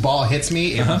when Ooh. this ball hits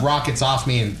me, it rockets off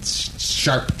me and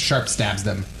sharp stabs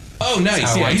them. Oh, nice.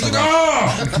 That's how Yeah, I he's like like,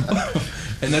 oh!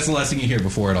 And that's the last thing you hear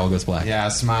before it all goes black. Yeah, I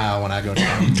smile when I go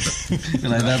down.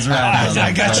 Like, that's right.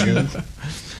 I got you.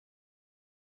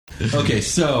 Okay,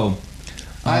 so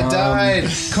I died.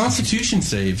 Constitution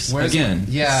saves Where's- again.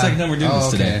 Yeah. Second time we're doing Oh,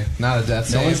 this today. okay. Not a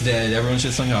death No save. one's dead. Everyone's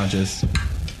just unconscious.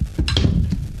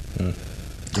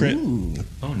 Crit.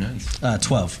 Oh, nice.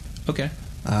 12. Okay.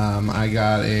 I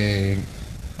got a...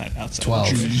 Outside 12.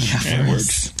 the truth. Yeah, It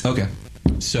works. Okay.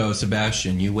 So,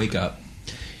 Sebastian, you wake up.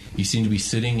 You seem to be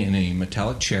sitting in a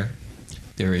metallic chair.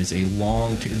 There is a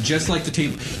long, just like the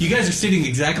table. You guys are sitting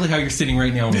exactly how you're sitting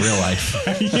right now in real life.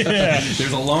 Yeah.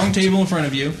 There's a long table in front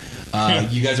of you.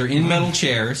 You guys are in metal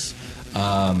chairs.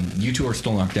 You two are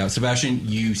still knocked out. Sebastian,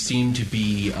 you seem to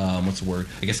be, what's the word?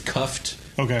 I guess cuffed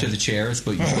to the chairs,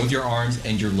 but both your arms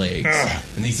and your legs.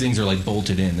 And these things are like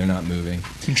bolted in. They're not moving.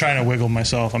 I'm trying to wiggle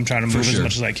myself. I'm trying to move as sure.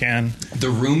 much as I can. The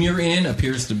room you're in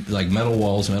appears to like metal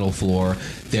walls, metal floor.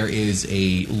 There is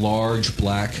a large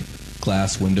black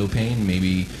glass window pane,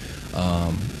 maybe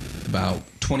about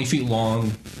 20 feet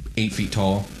long, 8 feet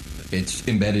tall. It's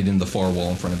embedded in the far wall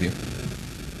in front of you.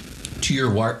 To your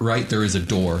right, there is a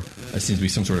door. It seems to be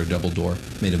some sort of double door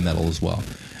made of metal as well.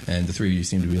 And the three of you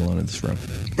seem to be alone in this room.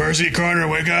 Percy, Carter,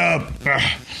 wake up!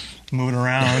 Moving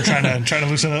around, I'm trying to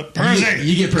loosen up. Percy,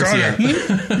 You get Percy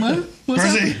Carter, out. What? What's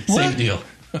Percy, happening? What? Same deal.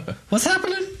 What's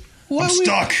happening? I'm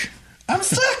stuck. I'm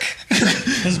stuck.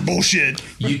 That's bullshit.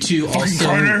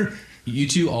 You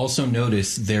two also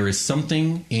notice there is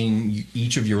something in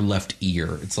each of your left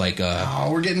ear. It's like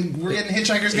we're getting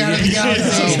Hitchhiker's Guide to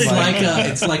the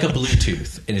It's like a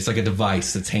Bluetooth, and it's like a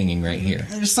device that's hanging right here.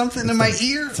 There's something in my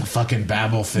ear. It's a fucking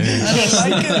babble fish.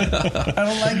 I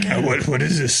don't like it. What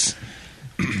is this?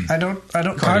 I don't.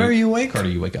 Carter, you awake? Carter,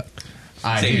 you wake up.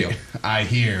 I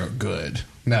hear good.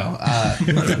 No.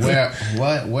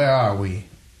 Where are we?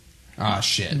 Ah,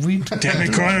 shit. Damn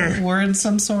it, Carter. We're in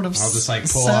some sort of I'll just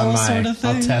pull on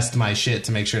I'll test my shit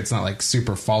to make sure it's not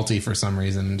super faulty for some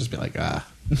reason and just be like,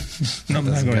 No, I'm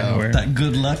not going anywhere. That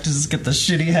good luck to just get the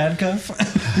shitty handcuff.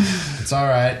 It's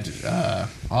alright.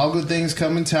 All good things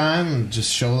come in time.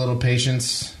 Just show a little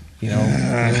patience. Here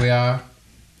we are.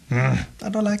 I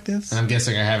don't like this. I'm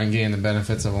guessing I haven't gained the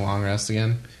benefits of a long rest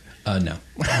again. No.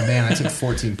 Oh, man, I took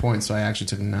 14 points, so I actually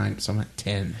took 9, so I'm at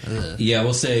 10. Ugh. Yeah,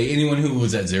 we'll say anyone who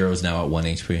was at 0 is now at 1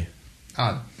 HP.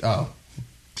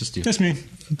 Just you. That's me.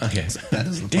 Okay.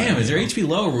 Damn, is their HP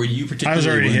low, or were you particularly I was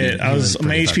already wounded? hit.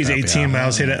 My HP is 18, but I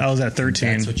was at 13.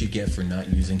 That's what you get for not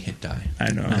using hit die.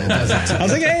 I know. I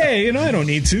was like, hey, I don't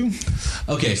need to.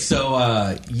 Okay,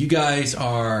 so you guys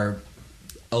are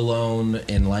alone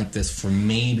and like this for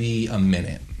maybe a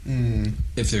minute.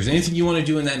 If there's anything you want to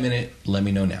do in that minute, let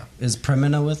me know now. Is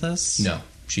Primina with us? No,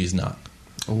 she's not.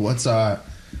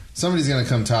 Somebody's going to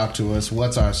come talk to us.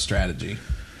 What's our strategy?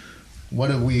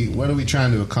 What are we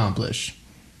trying to accomplish?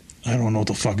 I don't know what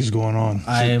the fuck is going on.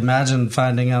 I imagine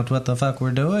finding out what the fuck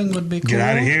we're doing would be cool. Get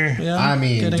out of here. Yeah, I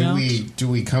mean, do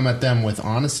we come at them with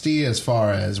honesty as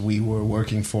far as we were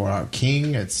working for our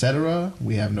king, etc.?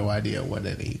 We have no idea what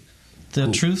any...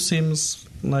 The truth seems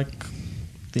like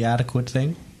the adequate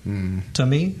thing to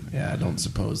me. Yeah, I don't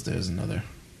suppose there's another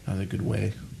good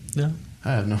way. Yeah.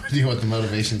 I have no idea what the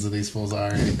motivations of these fools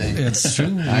are or anything. It's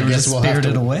true. I guess we'll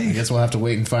have to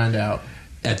wait and find out.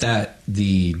 At that,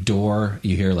 the door,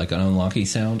 you hear like an unlocking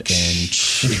sound, and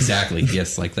exactly,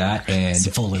 yes, like that. And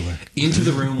into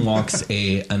the room walks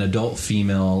an adult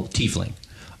female tiefling.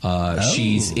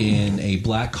 She's in a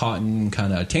black cotton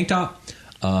kind of tank top,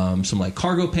 some like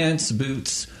cargo pants,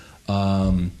 boots.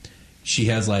 She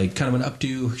has like kind of an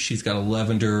updo. She's got a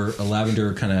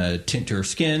lavender kind of tint to her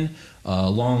skin,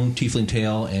 long tiefling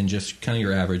tail, and just kind of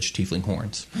your average tiefling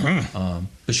horns.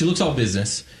 But she looks all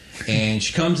business. And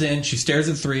she comes in, she stares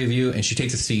at the three of you, and she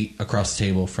takes a seat across the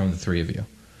table from the three of you.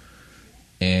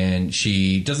 And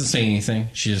she doesn't say anything.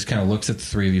 She just kind of looks at the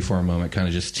three of you for a moment, kind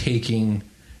of just taking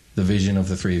the vision of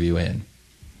the three of you in.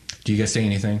 Do you guys say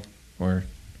anything? Or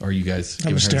are you guys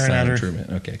giving her staring at her? Treatment?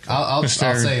 Okay, cool. I'll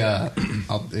say,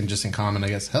 just in common, I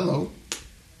guess, hello.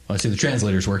 Well, I see the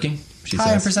translator's working. She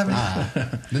Hi, says,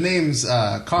 the name's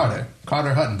Carter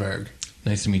Huttenberg.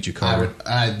 Nice to meet you, Carter.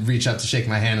 I'd reach up to shake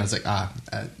my hand. I was like,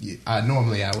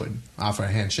 normally I would offer a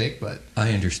handshake, but...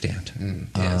 I understand.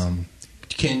 Yes.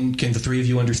 Can the three of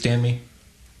you understand me?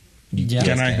 Yeah.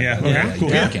 Can I? Yeah. Okay, cool.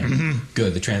 Yeah. Mm-hmm.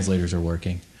 Good, the translators are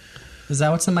working. Is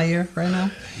that what's in my ear right now?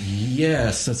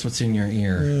 Yes, that's what's in your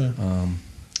ear. Yeah.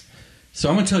 So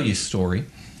I'm going to tell you a story.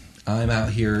 I'm out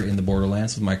here in the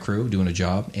Borderlands with my crew doing a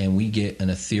job, and we get an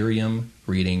Ethereum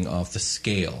reading of the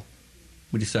scale.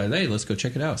 We decided, hey, let's go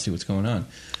check it out, see what's going on.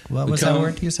 What was that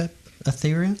word you said?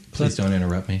 Ethereum? Please don't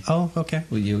interrupt me. Oh, okay.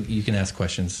 Well, you can ask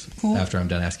questions after I'm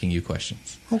done asking you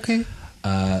questions. Okay.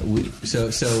 So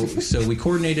we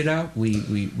coordinate it out.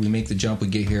 We make the jump. We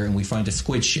get here and we find a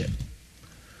squid ship.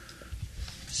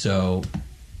 So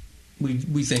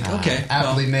we think, okay,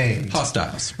 aptly named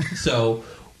hostiles. So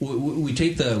we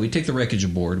take the wreckage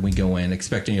aboard. We go in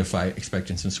expecting a fight,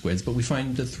 expecting some squids, but we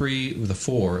find the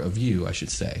four of you, I should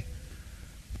say.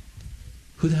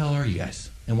 Who the hell are you guys?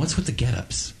 And what's with the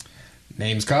get-ups?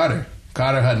 Name's Carter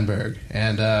Huttenberg,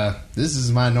 and this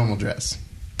is my normal dress.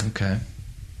 Okay.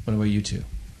 What about you two?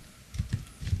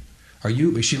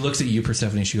 She looks at you,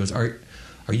 Persephone. She goes, "Are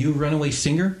you a runaway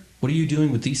singer? What are you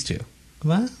doing with these two?"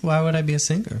 What? Why would I be a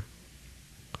singer?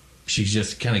 She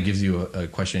just kind of gives you a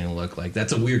questioning look, like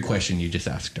that's a weird question you just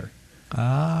asked her.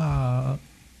 I'm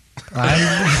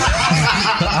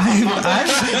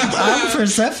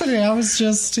Persephone. I was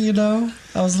just,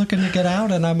 I was looking to get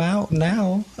out, and I'm out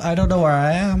now. I don't know where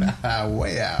I am.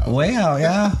 Way out. Way out,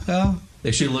 yeah.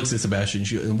 She looks at Sebastian.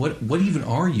 And what even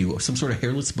are you? Some sort of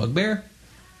hairless bugbear?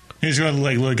 He's going to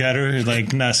look at her,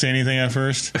 not say anything at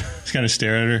first. Just kind of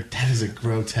stare at her. That is a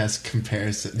grotesque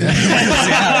comparison.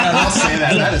 I'll say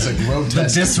that. That is a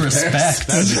grotesque the disrespect.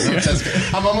 That is a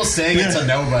grotesque. I'm almost saying it to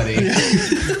nobody.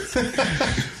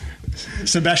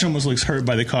 Sebastian almost looks hurt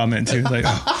by the comment too. Like,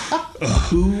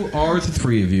 Who are the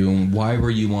three of you, and why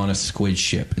were you on a squid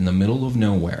ship in the middle of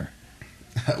nowhere?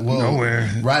 Well, nowhere.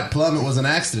 Right plumb, it was an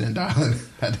accident, darling.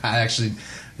 I actually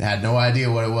had no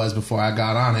idea what it was before I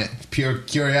got on it. Pure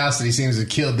curiosity seems to have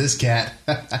killed this cat.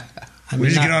 We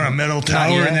just get on a metal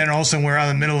tower and then all of a sudden we're out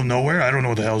in the middle of nowhere. I don't know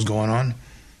what the hell's going on.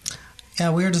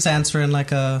 Yeah, we were just answering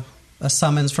like a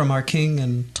summons from our king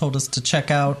and told us to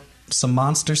check out some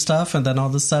monster stuff, and then all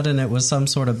of a sudden it was some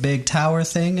sort of big tower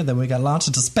thing, and then we got launched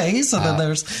into space, and then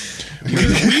there's... Were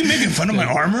you making fun of my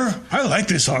armor? I like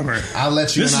this armor. I'll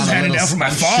let you this in on is a handed little... down from my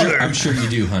father. I'm sure you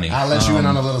do, honey. I'll let you in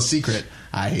on a little secret.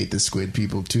 I hate the squid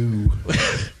people, too.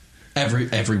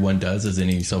 Everyone does, as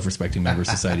any self-respecting member of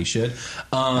society should.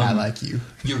 I like you.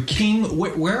 Your king...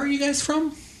 Where are you guys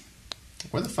from?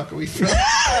 Where the fuck are we from?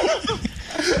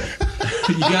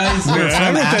 You guys... We're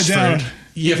from Ashford.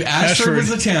 You have Ashford was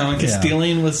the town.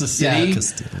 Castilian was the city. Yeah,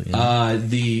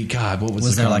 Castilian. What was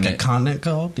Was the there continent? like a continent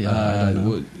called? Yeah, I don't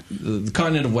know. The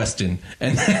continent of Weston.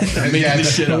 And then making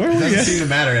this shit up. It doesn't seem to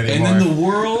matter anymore. And then the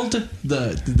world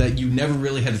that you never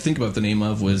really had to think about the name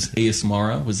of was Aes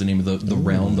Mara, was the name of the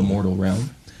realm, the mortal realm.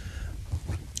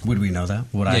 Would we know that?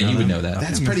 You would know that.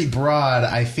 That's pretty broad.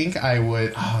 I think I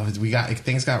would.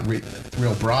 Things got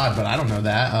real broad, but I don't know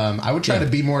that. I would try to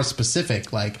be more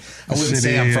specific. Like I wouldn't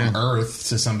say I'm from Earth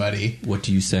to somebody. What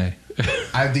do you say?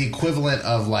 I have the equivalent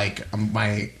of like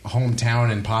my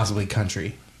hometown and possibly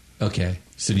country. Okay,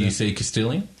 so do you say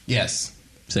Castilian? Yes.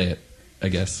 Say it. I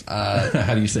guess.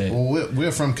 How do you say it? Well,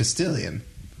 we're from Castilian.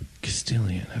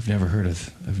 Castilian. I've never heard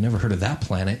of that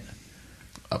planet.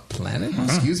 A planet?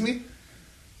 Excuse me.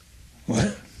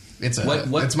 What? It's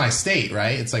It's my state,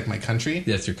 right? It's like my country.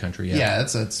 That's your country, yeah. Yeah,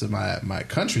 it's my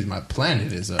country. My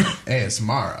planet is Aes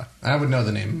Mara. I would know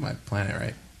the name of my planet,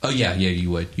 right? Oh yeah,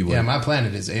 you would. Yeah, my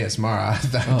planet is Aes Mara.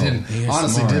 I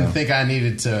didn't think I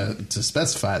needed to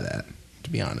specify that. To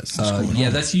be honest,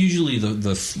 that's usually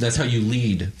that's how you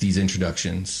lead these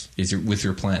introductions with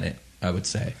your planet. I would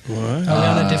say. What? Are we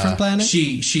on a different planet?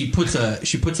 She puts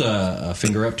a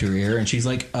finger up to her ear and she's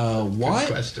like, "What?"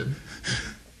 Good question.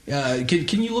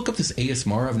 Can you look up this Aes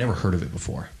Mara? I've never heard of it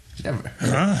before. Never.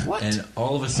 What? And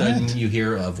all of a sudden, you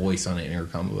hear a voice on an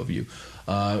intercom above you.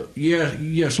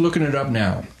 Yes, looking it up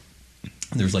now.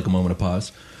 There's like a moment of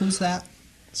pause. Who's that?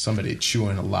 Somebody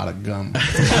chewing a lot of gum.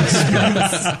 There's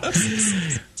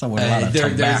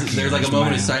like a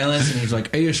moment of silence, and he's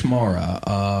like, Aes Mara.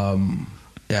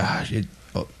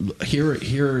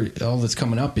 Here, all that's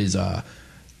coming up is that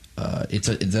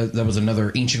was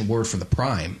another ancient word for the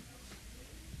Prime.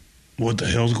 What the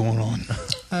hell's going on?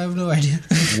 I have no idea.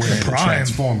 The Prime.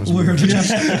 Transformers.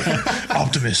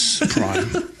 Optimus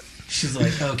Prime. She's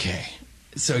like, okay,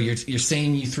 so you're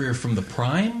saying you three are from the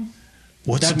Prime?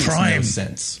 What's that a Prime? Makes no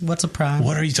sense. What's a Prime?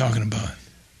 What are you talking about?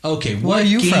 Okay, what are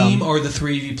you game from? are the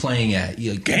three of you playing at?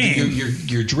 Game?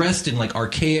 You're dressed in like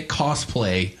archaic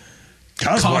costumes.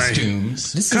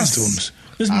 Costumes.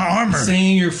 This is my armor.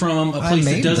 Saying you're from a place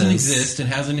that doesn't exist and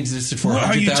hasn't existed for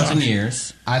 100,000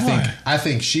 years. I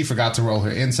think she forgot to roll her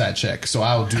insight check, so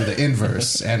I will do the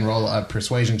inverse and roll a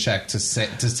persuasion check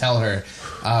to tell her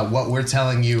what we're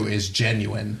telling you is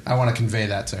genuine. I want to convey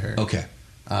that to her. Okay.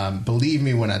 Believe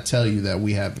me when I tell you that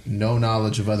we have no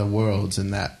knowledge of other worlds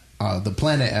and that the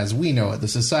planet as we know it, the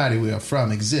society we are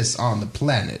from, exists on the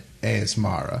planet Aes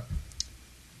Mara.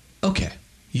 Okay.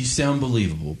 You sound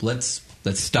believable. Let's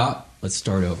stop. Let's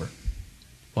start over.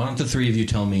 Why don't the three of you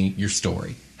tell me your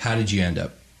story? How did you end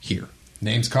up here?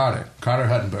 Name's Carter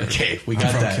Huttenberg. Okay, we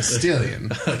got I'm that. From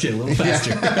Castilian. Okay, a little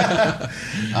faster.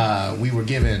 We were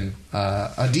given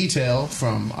a detail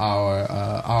from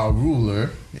our ruler,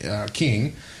 our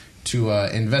king, to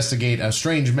investigate a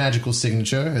strange magical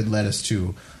signature. It led us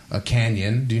to a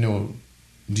canyon.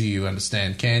 Do you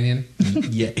understand canyon?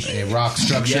 Yeah. A rock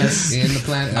structure in the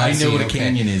planet. I know what a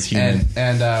canyon is, human.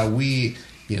 And we...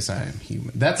 Yes, I am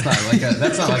human. That's not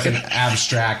like an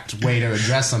abstract way to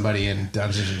address somebody in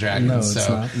Dungeons and Dragons. No, it's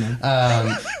not. No.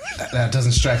 That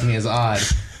doesn't strike me as odd.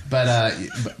 But I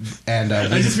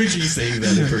just picture you saying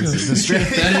that in person.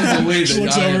 That is the way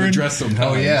that I would address them.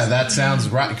 Oh yeah, that sounds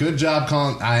right. Good job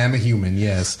calling. I am a human.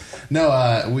 Yes.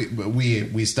 No.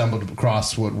 We stumbled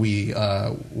across what we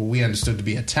understood to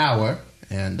be a tower,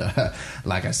 and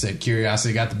like I said,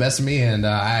 curiosity got the best of me, and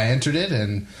I entered it.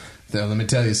 And let me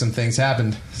tell you, some things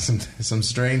happened. Some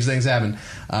strange things happened.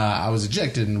 I was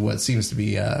ejected in what seems to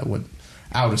be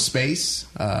outer space.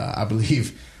 I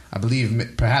believe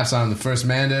perhaps I'm the first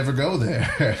man to ever go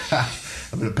there,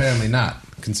 but apparently not,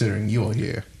 considering you're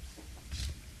here.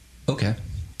 Okay,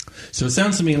 so it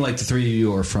sounds to me like the three of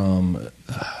you are from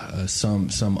some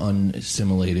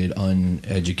unassimilated,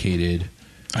 uneducated,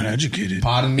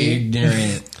 pardon me,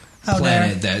 ignorant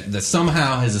planet that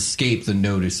somehow has escaped the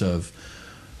notice of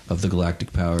of the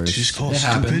galactic powers. She's called it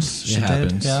stupid. Happens. She It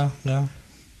happens. did. Yeah.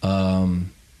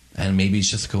 And maybe it's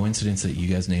just a coincidence that you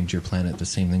guys named your planet the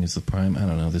same thing as the Prime. I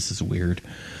don't know. This is weird.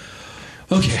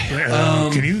 Okay.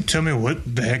 Can you tell me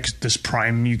what the heck this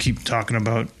Prime you keep talking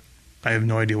about? I have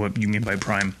no idea what you mean by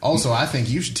Prime. Also, I think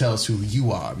you should tell us who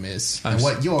you are, miss, and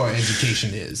what your education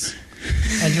is.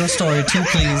 And your story too,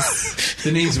 please.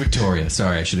 The name's Victoria.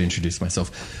 Sorry, I should introduce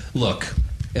myself. Look,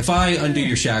 if I undo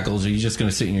your shackles, are you just going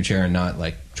to sit in your chair and not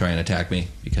try and attack me?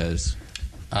 Because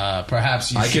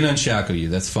perhaps I can unshackle you.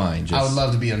 That's fine. I would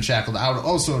love to be unshackled. I would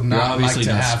also not like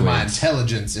to have my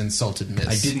intelligence insulted, miss.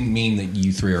 I didn't mean that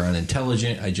you three are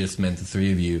unintelligent. I just meant the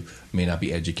three of you may not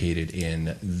be educated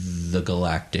in the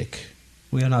galactic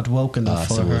We are not woke enough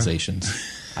for civilizations.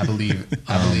 I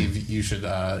believe you should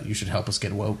help us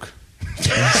get woke.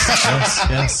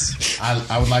 Yes.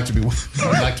 I would like to be. I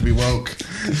would like to be woke.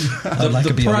 I'd like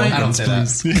to be Prime- awoken, I don't say that.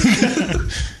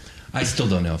 please. I still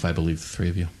don't know if I believe the three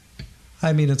of you.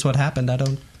 I mean, it's what happened. I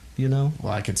don't, Well,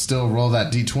 I could still roll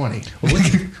that d20.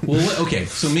 Okay.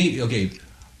 So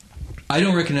I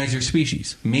don't recognize your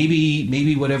species.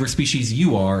 Maybe whatever species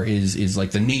you are is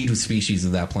like the native species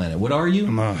of that planet. What are you?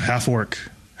 I'm a half orc,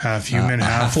 half human,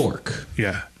 half orc.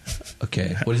 Yeah,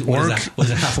 Okay. What is that? What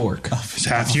is a half orc? it's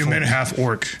half human, half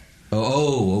orc.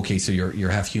 Oh, okay. So you're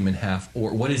half human, half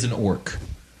orc. What is an orc?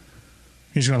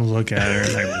 He's gonna look at her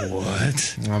like,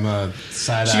 what? I'm a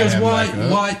side eye. She goes, him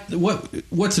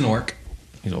what's an orc?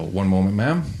 He's all, one moment,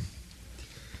 ma'am.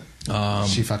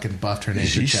 She fucking buffed her Is nature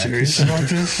she check. serious about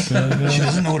this? She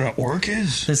doesn't know what an orc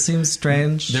is. This seems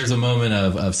strange. There's a moment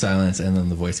of silence, and then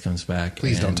the voice comes back.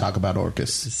 Please don't and talk about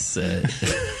Orcus.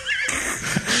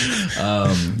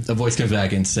 The voice comes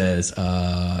back and says,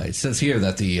 "It says here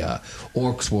that the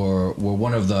orcs were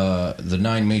one of the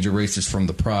 9 major races from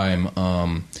the Prime.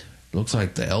 Looks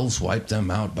like the elves wiped them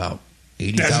out about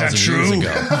 80,000 years true.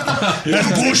 ago."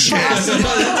 That's bullshit.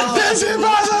 That's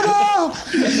impossible.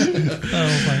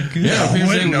 Oh my god. Yeah, it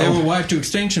appears no. they were wiped to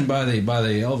extinction by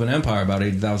the Elven Empire about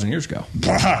 80,000 years ago.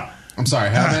 I'm sorry.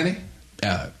 How many?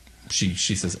 She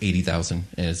says 80,000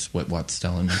 is what Watt's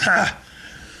telling me.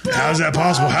 How's that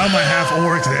possible? How am I half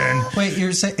orc then? Wait,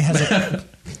 you're saying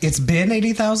it's been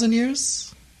 80,000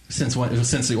 years? Since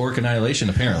the orc annihilation,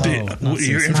 apparently.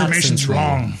 Your information's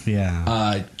wrong.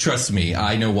 Yeah. Trust me,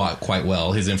 I know Watt quite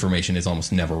well. His information is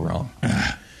almost never wrong.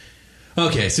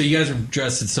 Okay, so you guys are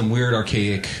dressed in some weird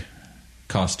archaic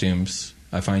costumes.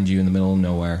 I find you in the middle of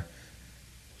nowhere.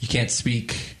 You can't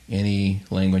speak any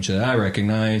language that I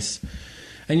recognize.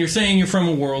 And you're saying you're from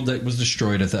a world that was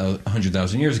destroyed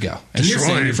 100,000 years ago. And you're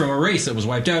saying you're from a race that was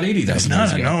wiped out 80,000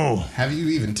 years ago. No. Have you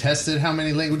even tested how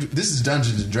many languages? This is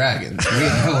Dungeons and Dragons. We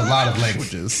know a lot of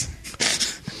languages.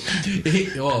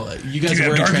 Well, you guys Do you are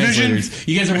wearing have dark translators.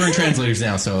 vision? You guys are wearing translators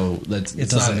now, so it's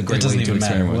not a great way to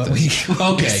experiment with this. What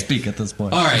we Okay. speak at this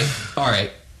point. All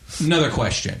right. Another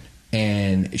question.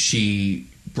 And she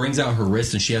brings out her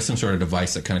wrist, and she has some sort of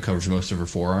device that kind of covers most of her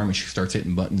forearm, and she starts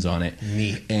hitting buttons on it.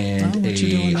 Neat. And what you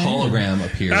doing there? hologram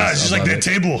appears. It's just like above that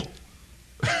table.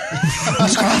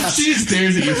 She just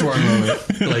stares at you for a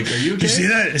moment. Like, are you okay? You see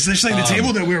that? It's just like the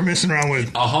table that we were messing around with.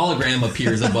 A hologram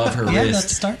appears above her Yeah, wrist.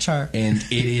 that's Star Chart. And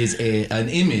it is an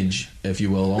image, if you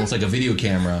will, almost like a video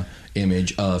camera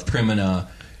image of Primina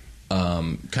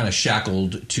kind of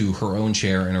shackled to her own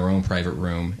chair in her own private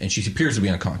room. And she appears to be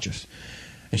unconscious.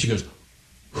 And she goes,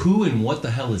 "Who and what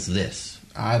the hell is this?"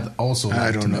 I'd also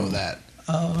like to know that.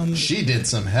 She did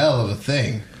some hell of a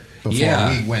thing before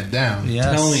we went down.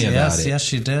 Yes, Tell me about it. Yes,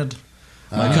 she did.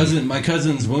 My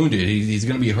cousin's wounded. He's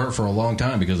going to be hurt for a long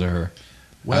time because of her.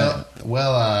 Well,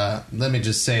 let me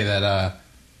just say that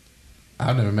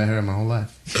I've never met her in my whole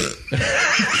life.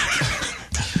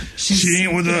 She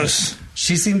ain't with us.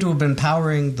 She seemed to have been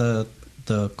powering the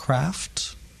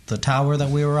craft, the tower that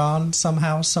we were on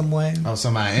somehow, some way. Oh, so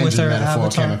my With engine her metaphor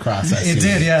avatar. came across. I It see.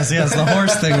 did, yes. The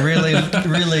horse thing really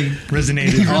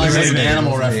Resonated. Oh, it was an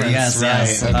animal reference. Yes, right.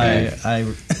 yes.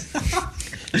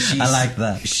 Okay. I like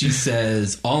that. She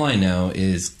says, "All I know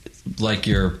is, like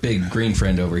your big green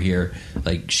friend over here,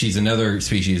 like she's another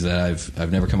species that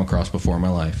I've never come across before in my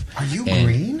life." Are you And-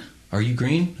 green? Are you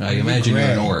green? I imagine you're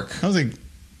an gray? orc. I was like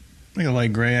a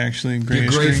light gray, actually. Your Grayish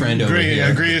gray green. friend over Gray, here.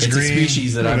 Yeah, grayish it's green. a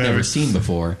species that I've whatever. never seen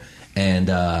before. And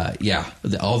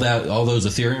all those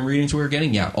Ethereum readings we were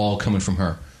getting, all coming from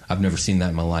her. I've never seen that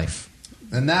in my life.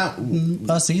 And that,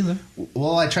 Us either.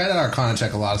 well, I tried to Arcana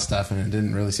check a lot of stuff and it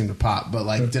didn't really seem to pop. But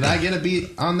like, did I get a beat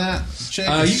on that chick?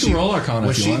 You can roll Arcana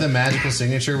Was if you she want. the magical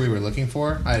signature we were looking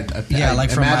for? I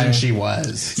like from imagine my- she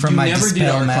was. From you my never did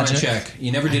dispel Arcana magic. check.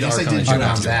 You never I did guess I Arcana did check check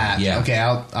on after. that. Yeah. Okay,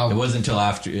 I'll. It wasn't until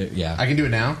after. Yeah. I can do it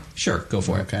now. Sure, go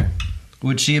for it. Okay.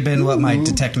 Would she have been what my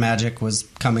detect magic was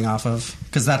coming off of?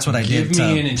 Because that's what I did. Give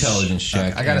me an intelligence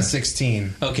check. I got a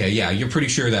 16. Okay, yeah, you're pretty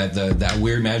sure that that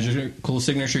weird magical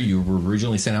signature you were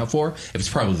originally sent out for, it was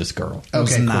probably this girl. It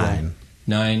was Okay, 9. cool.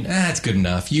 9. That's good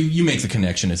enough. You make the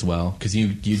connection as well because you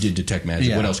did detect magic.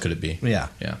 Yeah. What else could it be? Yeah.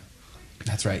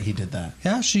 That's right. He did that.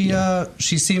 Yeah,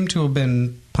 she seemed to have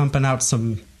been pumping out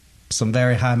some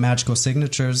very high magical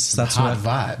signatures. That's hot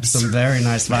vibes. Some very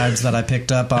nice vibes that I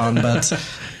picked up on. But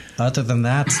other than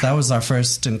that was our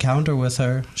first encounter with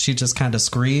her. She just kind of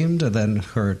screamed, and then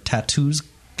her tattoos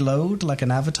glowed like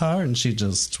an avatar, and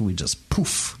we just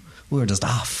poof. We were just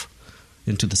off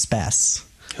into the space.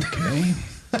 Okay.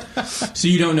 So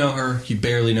you don't know her. You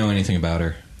barely know anything about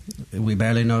her. We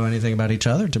barely know anything about each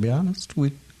other, to be honest.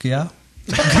 Yeah.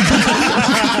 That's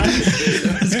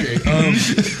great.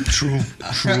 True.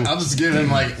 I'll just give him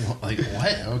like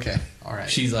what? Okay, all right.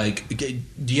 She's like, do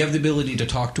you have the ability to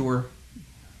talk to her?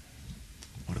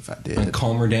 What if I did? And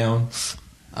calm her down?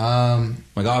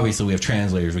 Like obviously we have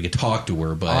translators. We could talk to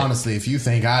her, but honestly, if you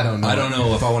think I don't know, I don't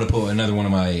know if I want to put another one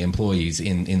of my employees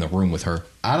in the room with her.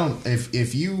 I don't.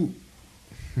 If you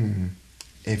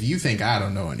think I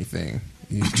don't know anything,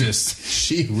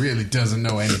 she really doesn't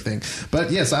know anything.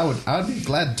 But yes, I'd be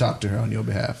glad to talk to her on your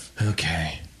behalf.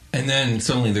 Okay. And then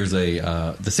suddenly there's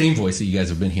the same voice that you guys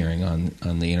have been hearing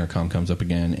on the intercom comes up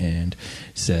again and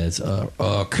says,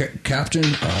 Captain,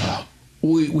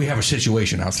 we have a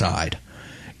situation outside.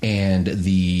 And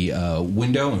the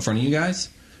window in front of you guys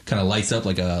kind of lights up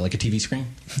like a TV screen.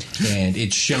 And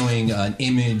it's showing an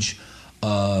image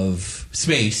of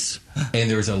space. And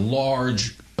there's a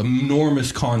large,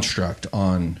 enormous construct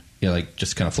on, like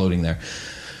just kind of floating there.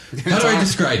 How do I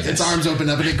describe this? Its arms open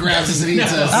up and it grabs us and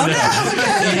eats us.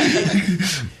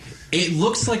 It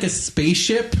looks like a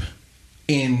spaceship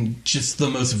in just the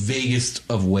most vaguest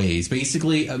of ways.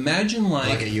 Basically, imagine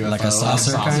like a UFO, like a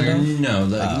saucer kind of? No,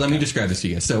 let me describe this to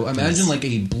you guys. So imagine like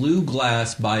a blue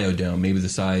glass biodome, maybe the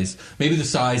size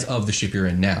of the ship you're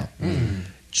in now.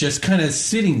 Just kind of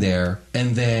sitting there,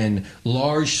 and then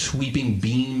large sweeping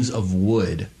beams of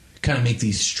wood kind of make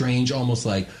these strange, almost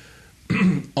like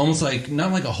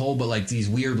not like a hole, but like these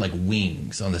weird like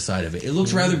wings on the side of it. It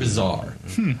looks rather bizarre.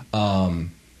 On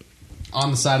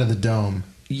the side of the dome.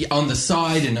 Yeah, on the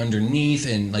side and underneath,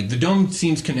 and like the dome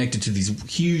seems connected to these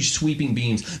huge sweeping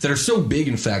beams that are so big.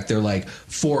 In fact, they're like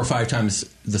 4 or 5 times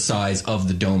the size of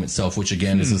the dome itself, which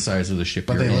again is the size of the ship.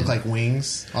 But they look like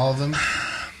wings, all of them.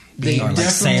 They or like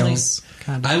definitely. sails,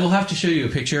 kind of. I will have to show you a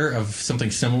picture of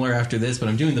something similar after this, but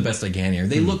I'm doing the best I can here.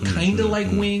 They look kind of like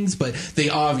wings, but they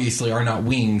obviously are not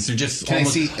wings. They're just Can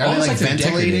almost, I see? Are almost they like they're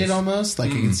ventilated decorative. almost?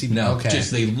 Like you can see? No, okay.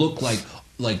 just they look like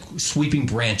sweeping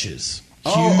branches.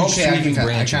 Oh, Huge okay. sweeping I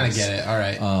branches. kind of get it. All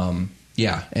right.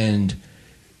 Yeah, and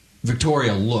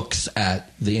Victoria looks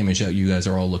at the image that you guys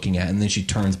are all looking at, and then she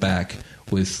turns back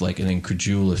with like an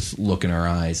incredulous look in her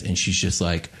eyes, and she's just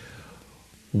like,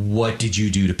 "What did you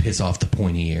do to piss off the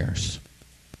pointy ears?"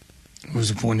 What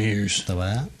was the pointy ears? The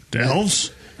what? The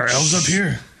elves? Are elves up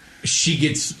here? She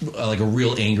gets like a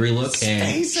real angry look,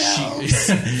 and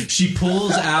she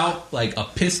pulls out like a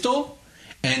pistol,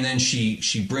 and then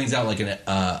she brings out like an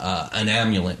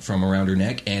amulet from around her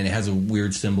neck, and it has a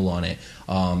weird symbol on it.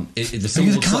 The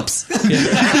symbol looks cops? like,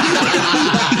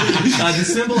 the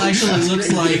symbol actually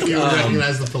looks like You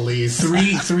recognize the police.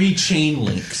 three chain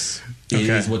links. Okay.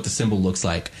 Is what the symbol looks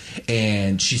like,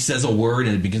 and she says a word,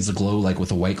 and it begins to glow like with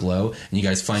a white glow, and you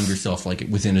guys find yourself like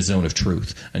within a zone of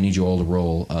truth. I need you all to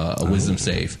roll a wisdom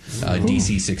save,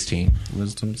 DC 16.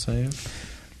 Wisdom save.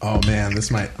 Oh man,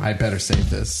 I better save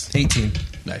this. 18.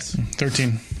 Nice.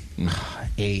 13.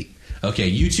 8. Okay,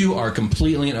 you two are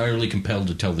completely and utterly compelled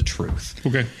to tell the truth.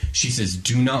 Okay. She says,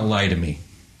 "Do not lie to me.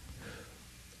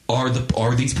 Are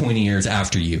these pointy ears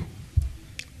after you?"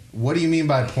 What do you mean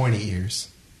by pointy ears?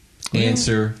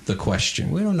 Answer the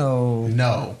question. We don't know.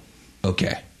 No.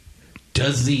 Okay.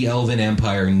 Does the Elven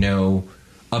Empire know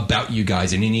about you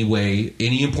guys in any way,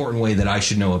 any important way that I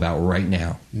should know about right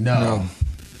now? No.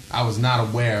 I was not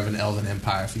aware of an Elven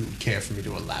Empire, if you would care for me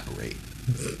to elaborate.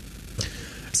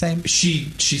 Same.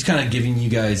 She's kind of giving you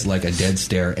guys like a dead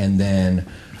stare, and then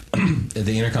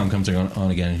the intercom comes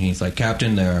on again, and he's like,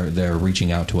 "Captain, they're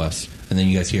reaching out to us." And then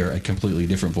you guys hear a completely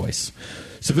different voice.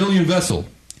 "Civilian vessel,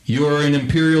 you are in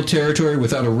Imperial territory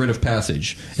without a writ of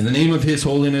passage. In the name of His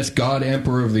Holiness, God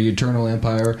Emperor of the Eternal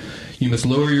Empire, you must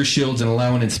lower your shields and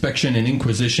allow an inspection and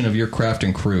inquisition of your craft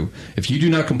and crew. If you do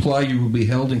not comply, you will be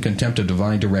held in contempt of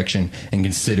divine direction and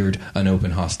considered an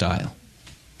open hostile."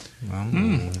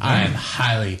 I am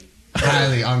highly,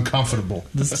 highly uncomfortable.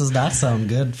 This does not sound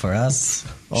good for us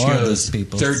She or goes, those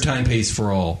people. "Third time pays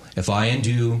for all. If I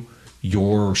undo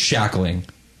your shackling,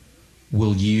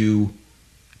 will you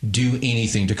do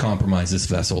anything to compromise this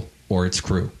vessel or its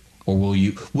crew? Or will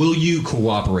you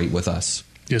cooperate with us?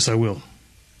 Yes, I will.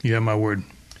 You have my word.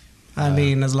 I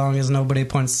mean, as long as nobody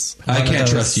points. I can't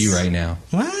trust you right now.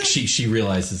 What? She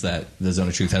realizes that the Zone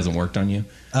of Truth hasn't worked on you.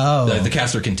 Oh. The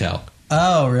caster can tell.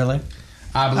 Oh, really?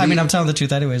 I mean, I'm telling the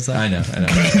truth anyways, though. I know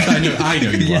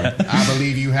you are. I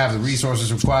believe you have the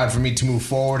resources required for me to move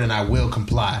forward, and I will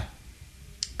comply.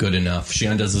 Good enough. She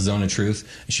undoes the Zone of Truth.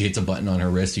 And she hits a button on her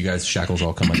wrist. You guys' shackles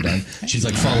all come undone. She's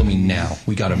like, follow me now.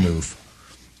 We got to move.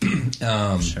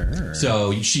 Sure.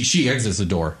 So she exits the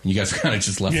door. And you guys are kind of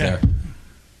just left there.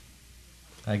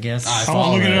 I guess.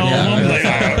 I'm looking at all of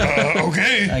them.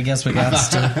 Okay. I guess we got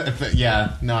to.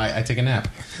 Yeah. No, I take a nap.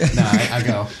 No, I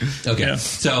go. Okay. Yeah.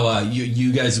 So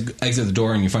you guys exit the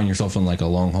door and you find yourself in like a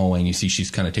long hallway and you see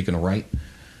she's kind of taking a right.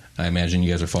 I imagine you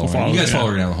guys are following her. You guys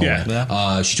follow her down the hallway.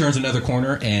 Yeah. She turns another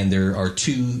corner and there are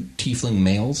two tiefling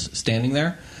males standing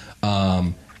there.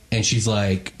 And she's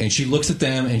like, and she looks at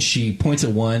them and she points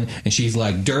at one and she's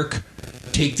like, Dirk,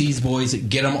 take these boys,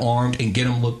 get them armed and get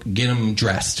them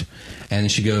dressed. And then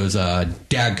she goes,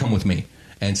 Dad, come with me.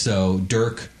 And so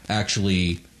Dirk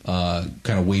actually kind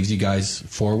of waves you guys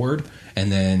forward.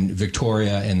 And then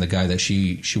Victoria and the guy that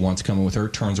she wants to come in with her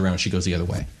turns around and she goes the other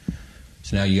way.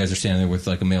 So now you guys are standing there with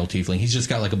like a male tiefling. He's just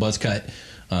got like a buzz cut,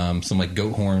 some like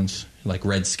goat horns, like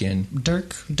red skin.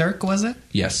 Dirk, was it?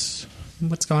 Yes.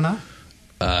 What's going on?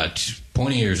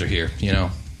 Pointy ears are here, you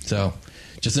know. So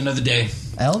just another day.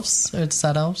 Elves? It's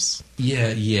that elves? Yeah,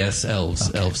 yes,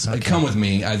 elves. Elves. Okay. Come with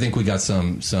me. I think we got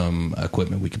some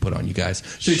equipment we can put on you guys.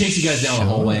 So he takes you guys down the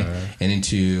hallway and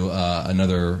into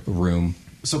another room.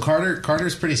 So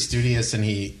Carter's pretty studious, and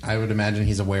I would imagine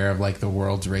he's aware of like the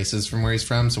world's races from where he's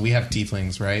from. So we have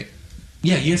tieflings, right?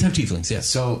 Yeah, you guys have tieflings. Yes.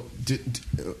 So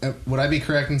would I be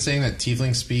correct in saying that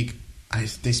tieflings speak?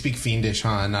 They speak Fiendish,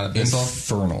 huh? Not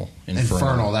Abyssal?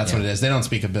 Infernal, that's what it is. They don't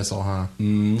speak Abyssal, huh?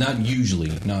 Not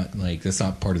usually. Not like that's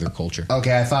not part of their culture.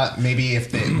 Okay, I thought maybe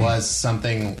if it was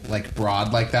something like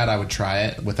broad like that, I would try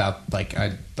it without like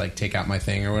I'd like take out my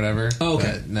thing or whatever. Oh,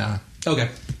 okay. But, nah. Okay.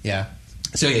 Yeah.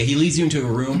 So yeah, he leads you into a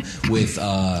room with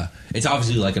it's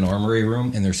obviously like an armory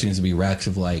room, and there seems to be racks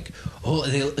of like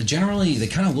they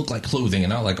kind of look like clothing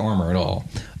and not like armor at all.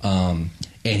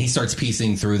 And he starts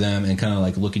piecing through them and kind of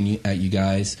like looking at you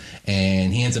guys,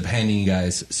 and he ends up handing you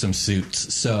guys some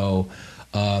suits. So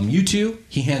you two,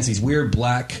 he hands these weird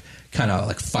black, kind of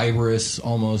like fibrous,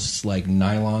 almost like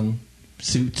nylon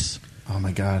suits. Oh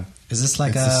my god. Is this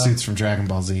like the suits from Dragon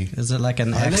Ball Z? Is it like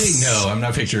an X? No, I'm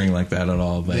not picturing like that at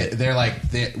all. But they're like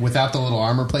without the little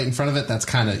armor plate in front of it. That's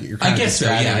kind of you're. I guess so.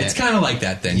 Yeah, it's kind of like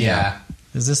that then. Yeah.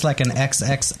 Is this like an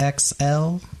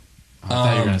XXXL? I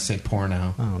thought you were going to say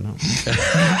porno. Oh, no.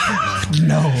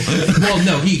 No. Well,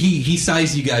 no, he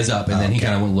sized you guys up, and then he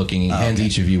kind of went looking. He hands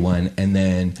each of you one, and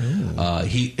then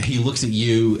he looks at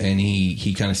you, and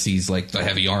he kind of sees like the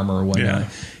heavy armor or whatnot. Yeah.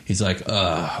 He's like,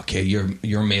 okay,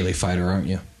 you're a melee fighter, aren't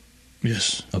you?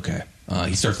 Yes. Okay.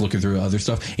 He starts looking through other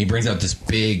stuff. He brings out this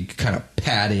big kind of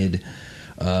padded...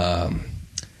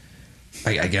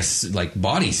 I guess like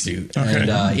bodysuit,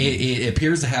 and it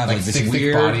appears to have like this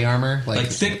thick body armor, like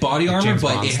thick body armor,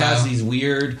 but it has these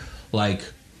weird like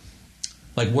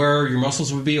where your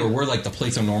muscles would be, or where like the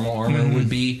plates of normal armor would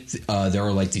be. There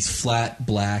are like these flat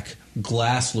black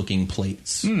glass-looking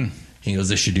plates. And he goes,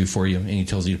 "This should do for you," and he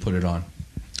tells you to put it on.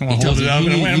 He tells you you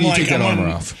need to take that armor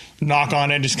off. Knock on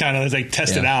it, just kind of like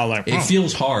test it out. Like it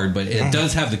feels hard, but it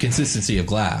does have the consistency of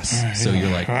glass. So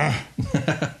you're like.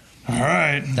 All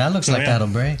right. That looks like that'll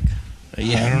break.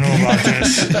 Yeah. I don't know about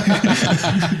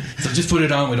this. So just put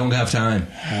it on. We don't have time.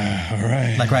 All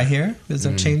right. Like right here? Is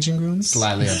there changing rooms?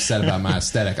 Slightly upset about my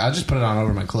aesthetic. I'll just put it on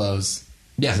over my clothes.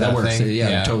 Yeah, that works.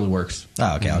 Yeah, it totally works.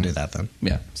 Oh, okay. I'll do that then.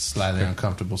 Yeah. Slightly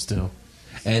uncomfortable still.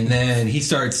 And then he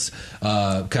starts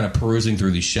kind of perusing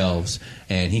through these shelves,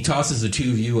 and he tosses the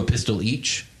two of you a pistol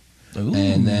each. Ooh.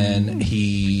 And then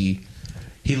he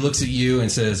looks at you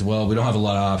and says, well, we don't have a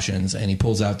lot of options. And he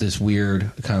pulls out this weird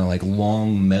kind of like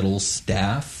long metal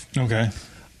staff. Okay.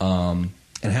 And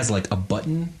it has like a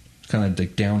button kind of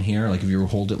like down here. Like if you were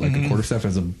to hold it like a quarterstaff,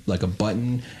 it has a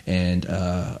button and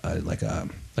like a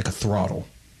throttle.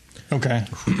 Okay.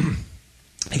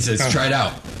 He says, try it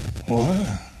out. What?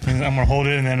 I'm gonna hold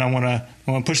it, and then I'm gonna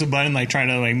push the button, like trying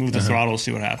to like move the throttle,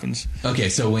 see what happens. Okay,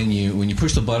 so when you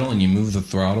push the button and you move the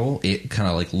throttle, it kind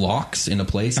of like locks into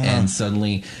place, and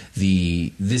suddenly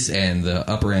the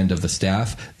upper end of the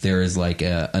staff, there is like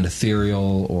an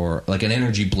ethereal or like an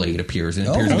energy blade appears, and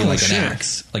it appears to be like an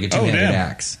axe, like a two-handed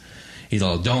axe. He's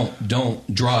all,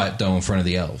 don't draw it though in front of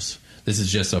the elves. This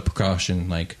is just a precaution.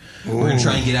 Like, we're going to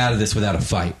try and get out of this without a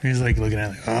fight. He's like looking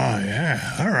at it like, oh,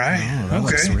 yeah, all right. Oh, that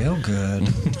looks real good.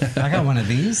 I got one of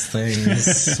these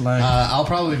things. Like, I'll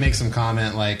probably make some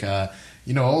comment like,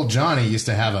 old Johnny used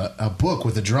to have a book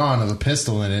with a drawing of a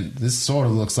pistol in it. This sort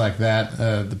of looks like that.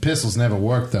 The pistols never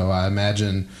worked, though, I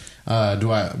imagine.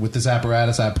 With this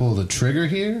apparatus, I pull the trigger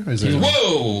here? Or is there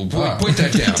Whoa! Point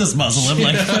that down. Just muzzle him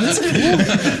like, what is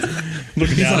it?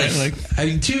 Looking down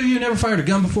like, two of you never fired a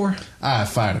gun before? I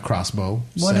fired a crossbow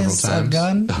several times. A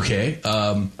gun? Okay.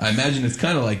 I imagine it's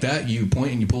kind of like that. You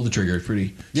point and you pull the trigger. It's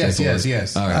pretty Yes.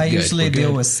 All right, I usually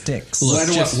deal with sticks. Look,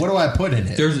 what do I put in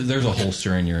it? There's a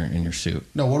holster in your suit.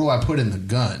 No, what do I put in the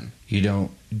gun? You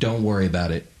don't worry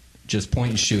about it. Just point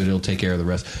and shoot. It'll take care of the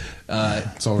rest.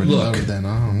 It's already loaded then.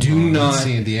 I'm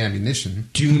seeing the ammunition.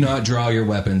 Do not draw your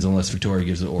weapons unless Victoria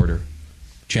gives the order.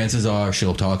 Chances are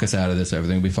she'll talk us out of this.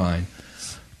 Everything will be fine.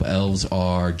 But elves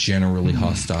are generally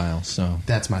hostile, so...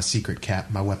 That's my secret, Cap.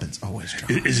 My weapon's always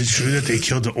drawn. Is it true that they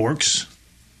killed the orcs?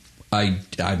 I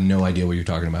have no idea what you're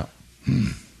talking about.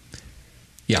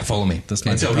 Yeah, follow me. This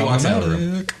might and so he walks out of the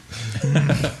room.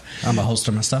 I'm going to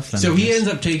holster my stuff then. So he ends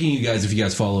up taking you guys, if you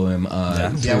guys follow him.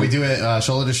 Yeah, we do it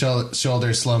shoulder to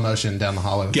shoulder, slow motion down the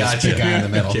hallway with this big guy in the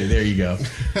middle. Okay, there you go.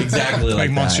 Exactly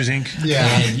like Monsters, Inc. Yeah.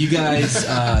 And you guys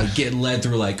get led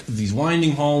through like these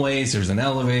winding hallways. There's an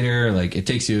elevator. Like it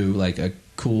takes you like a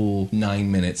cool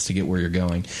 9 minutes to get where you're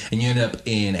going. And you end up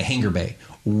in a hangar bay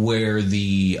where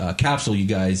the capsule you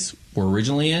guys were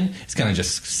originally in is kind of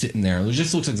just sitting there. It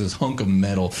just looks like this hunk of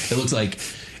metal.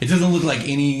 It doesn't look like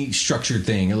any structured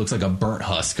thing. It looks like a burnt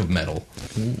husk of metal.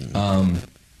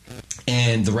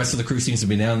 And the rest of the crew seems to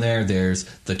be down there. There's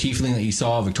the tiefling that you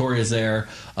saw. Victoria's there.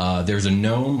 There's a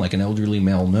gnome, like an elderly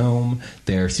male gnome.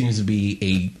 There seems to be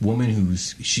a woman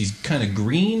she's kind of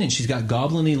green and she's got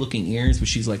goblin-y looking ears, but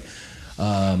she's like,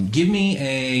 give me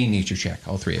a nature check,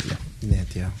 all three of you.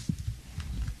 Yeah.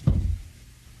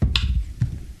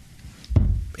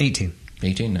 18,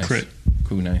 nice. Crit.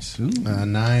 Cool, nice.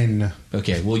 9.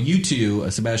 Okay, well, you two,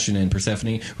 Sebastian and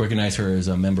Persephone, recognize her as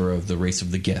a member of the race of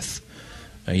the Gith.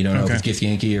 You don't know if it's Gith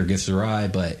Yankee or Gith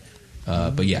Zerai,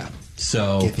 but yeah.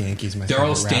 So Gith Yankee's my they're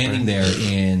all favorite standing rapper.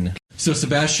 there in... So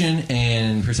Sebastian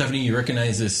and Persephone, you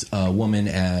recognize this woman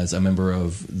as a member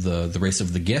of the race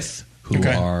of the Gith, who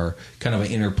are kind of an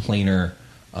interplanar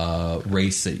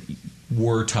race that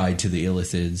were tied to the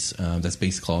Illithids. That's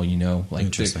basically all you know. Like,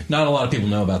 interesting. Not a lot of people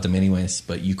know about them anyways,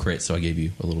 but you crit, so I gave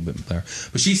you a little bit there.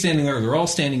 But she's standing there. They're all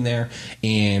standing there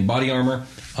in body armor.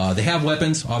 They have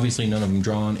weapons, obviously none of them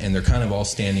drawn, and they're kind of all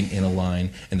standing in a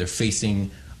line, and they're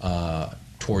facing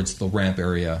towards the ramp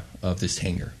area of this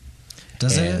hangar.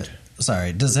 Does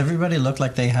everybody look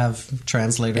like they have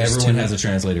translators? Everyone has a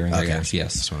translator in their ears,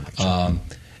 yes. Sure.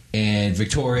 And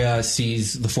Victoria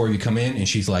sees the four of you come in, and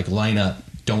she's like, line up.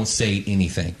 Don't say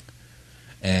anything.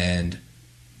 And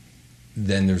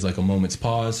then there's like a moment's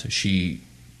pause. She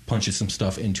punches some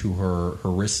stuff into her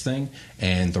wrist thing,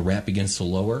 and the ramp begins to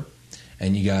lower.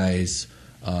 And you guys,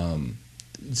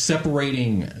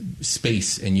 separating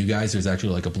space and you guys, there's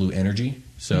actually like a blue energy.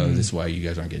 So this is why you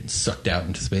guys aren't getting sucked out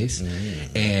into space.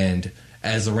 And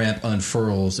as the ramp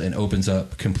unfurls and opens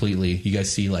up completely, you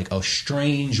guys see like a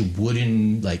strange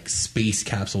wooden like space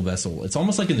capsule vessel. It's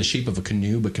almost like in the shape of a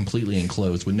canoe, but completely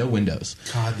enclosed with no windows.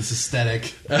 God, this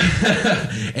aesthetic.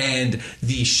 And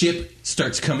the ship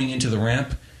starts coming into the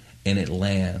ramp, and it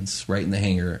lands right in the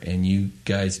hangar, and you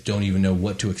guys don't even know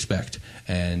what to expect.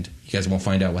 And you guys won't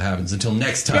find out what happens until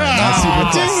next time.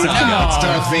 It's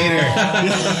Darth Vader.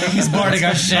 He's boarding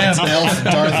our ship. It's Elf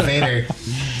Darth Vader.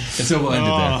 And so we'll end it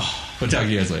there. We'll talk to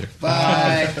you guys later.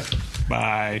 Bye.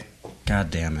 Bye. God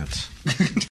damn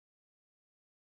it.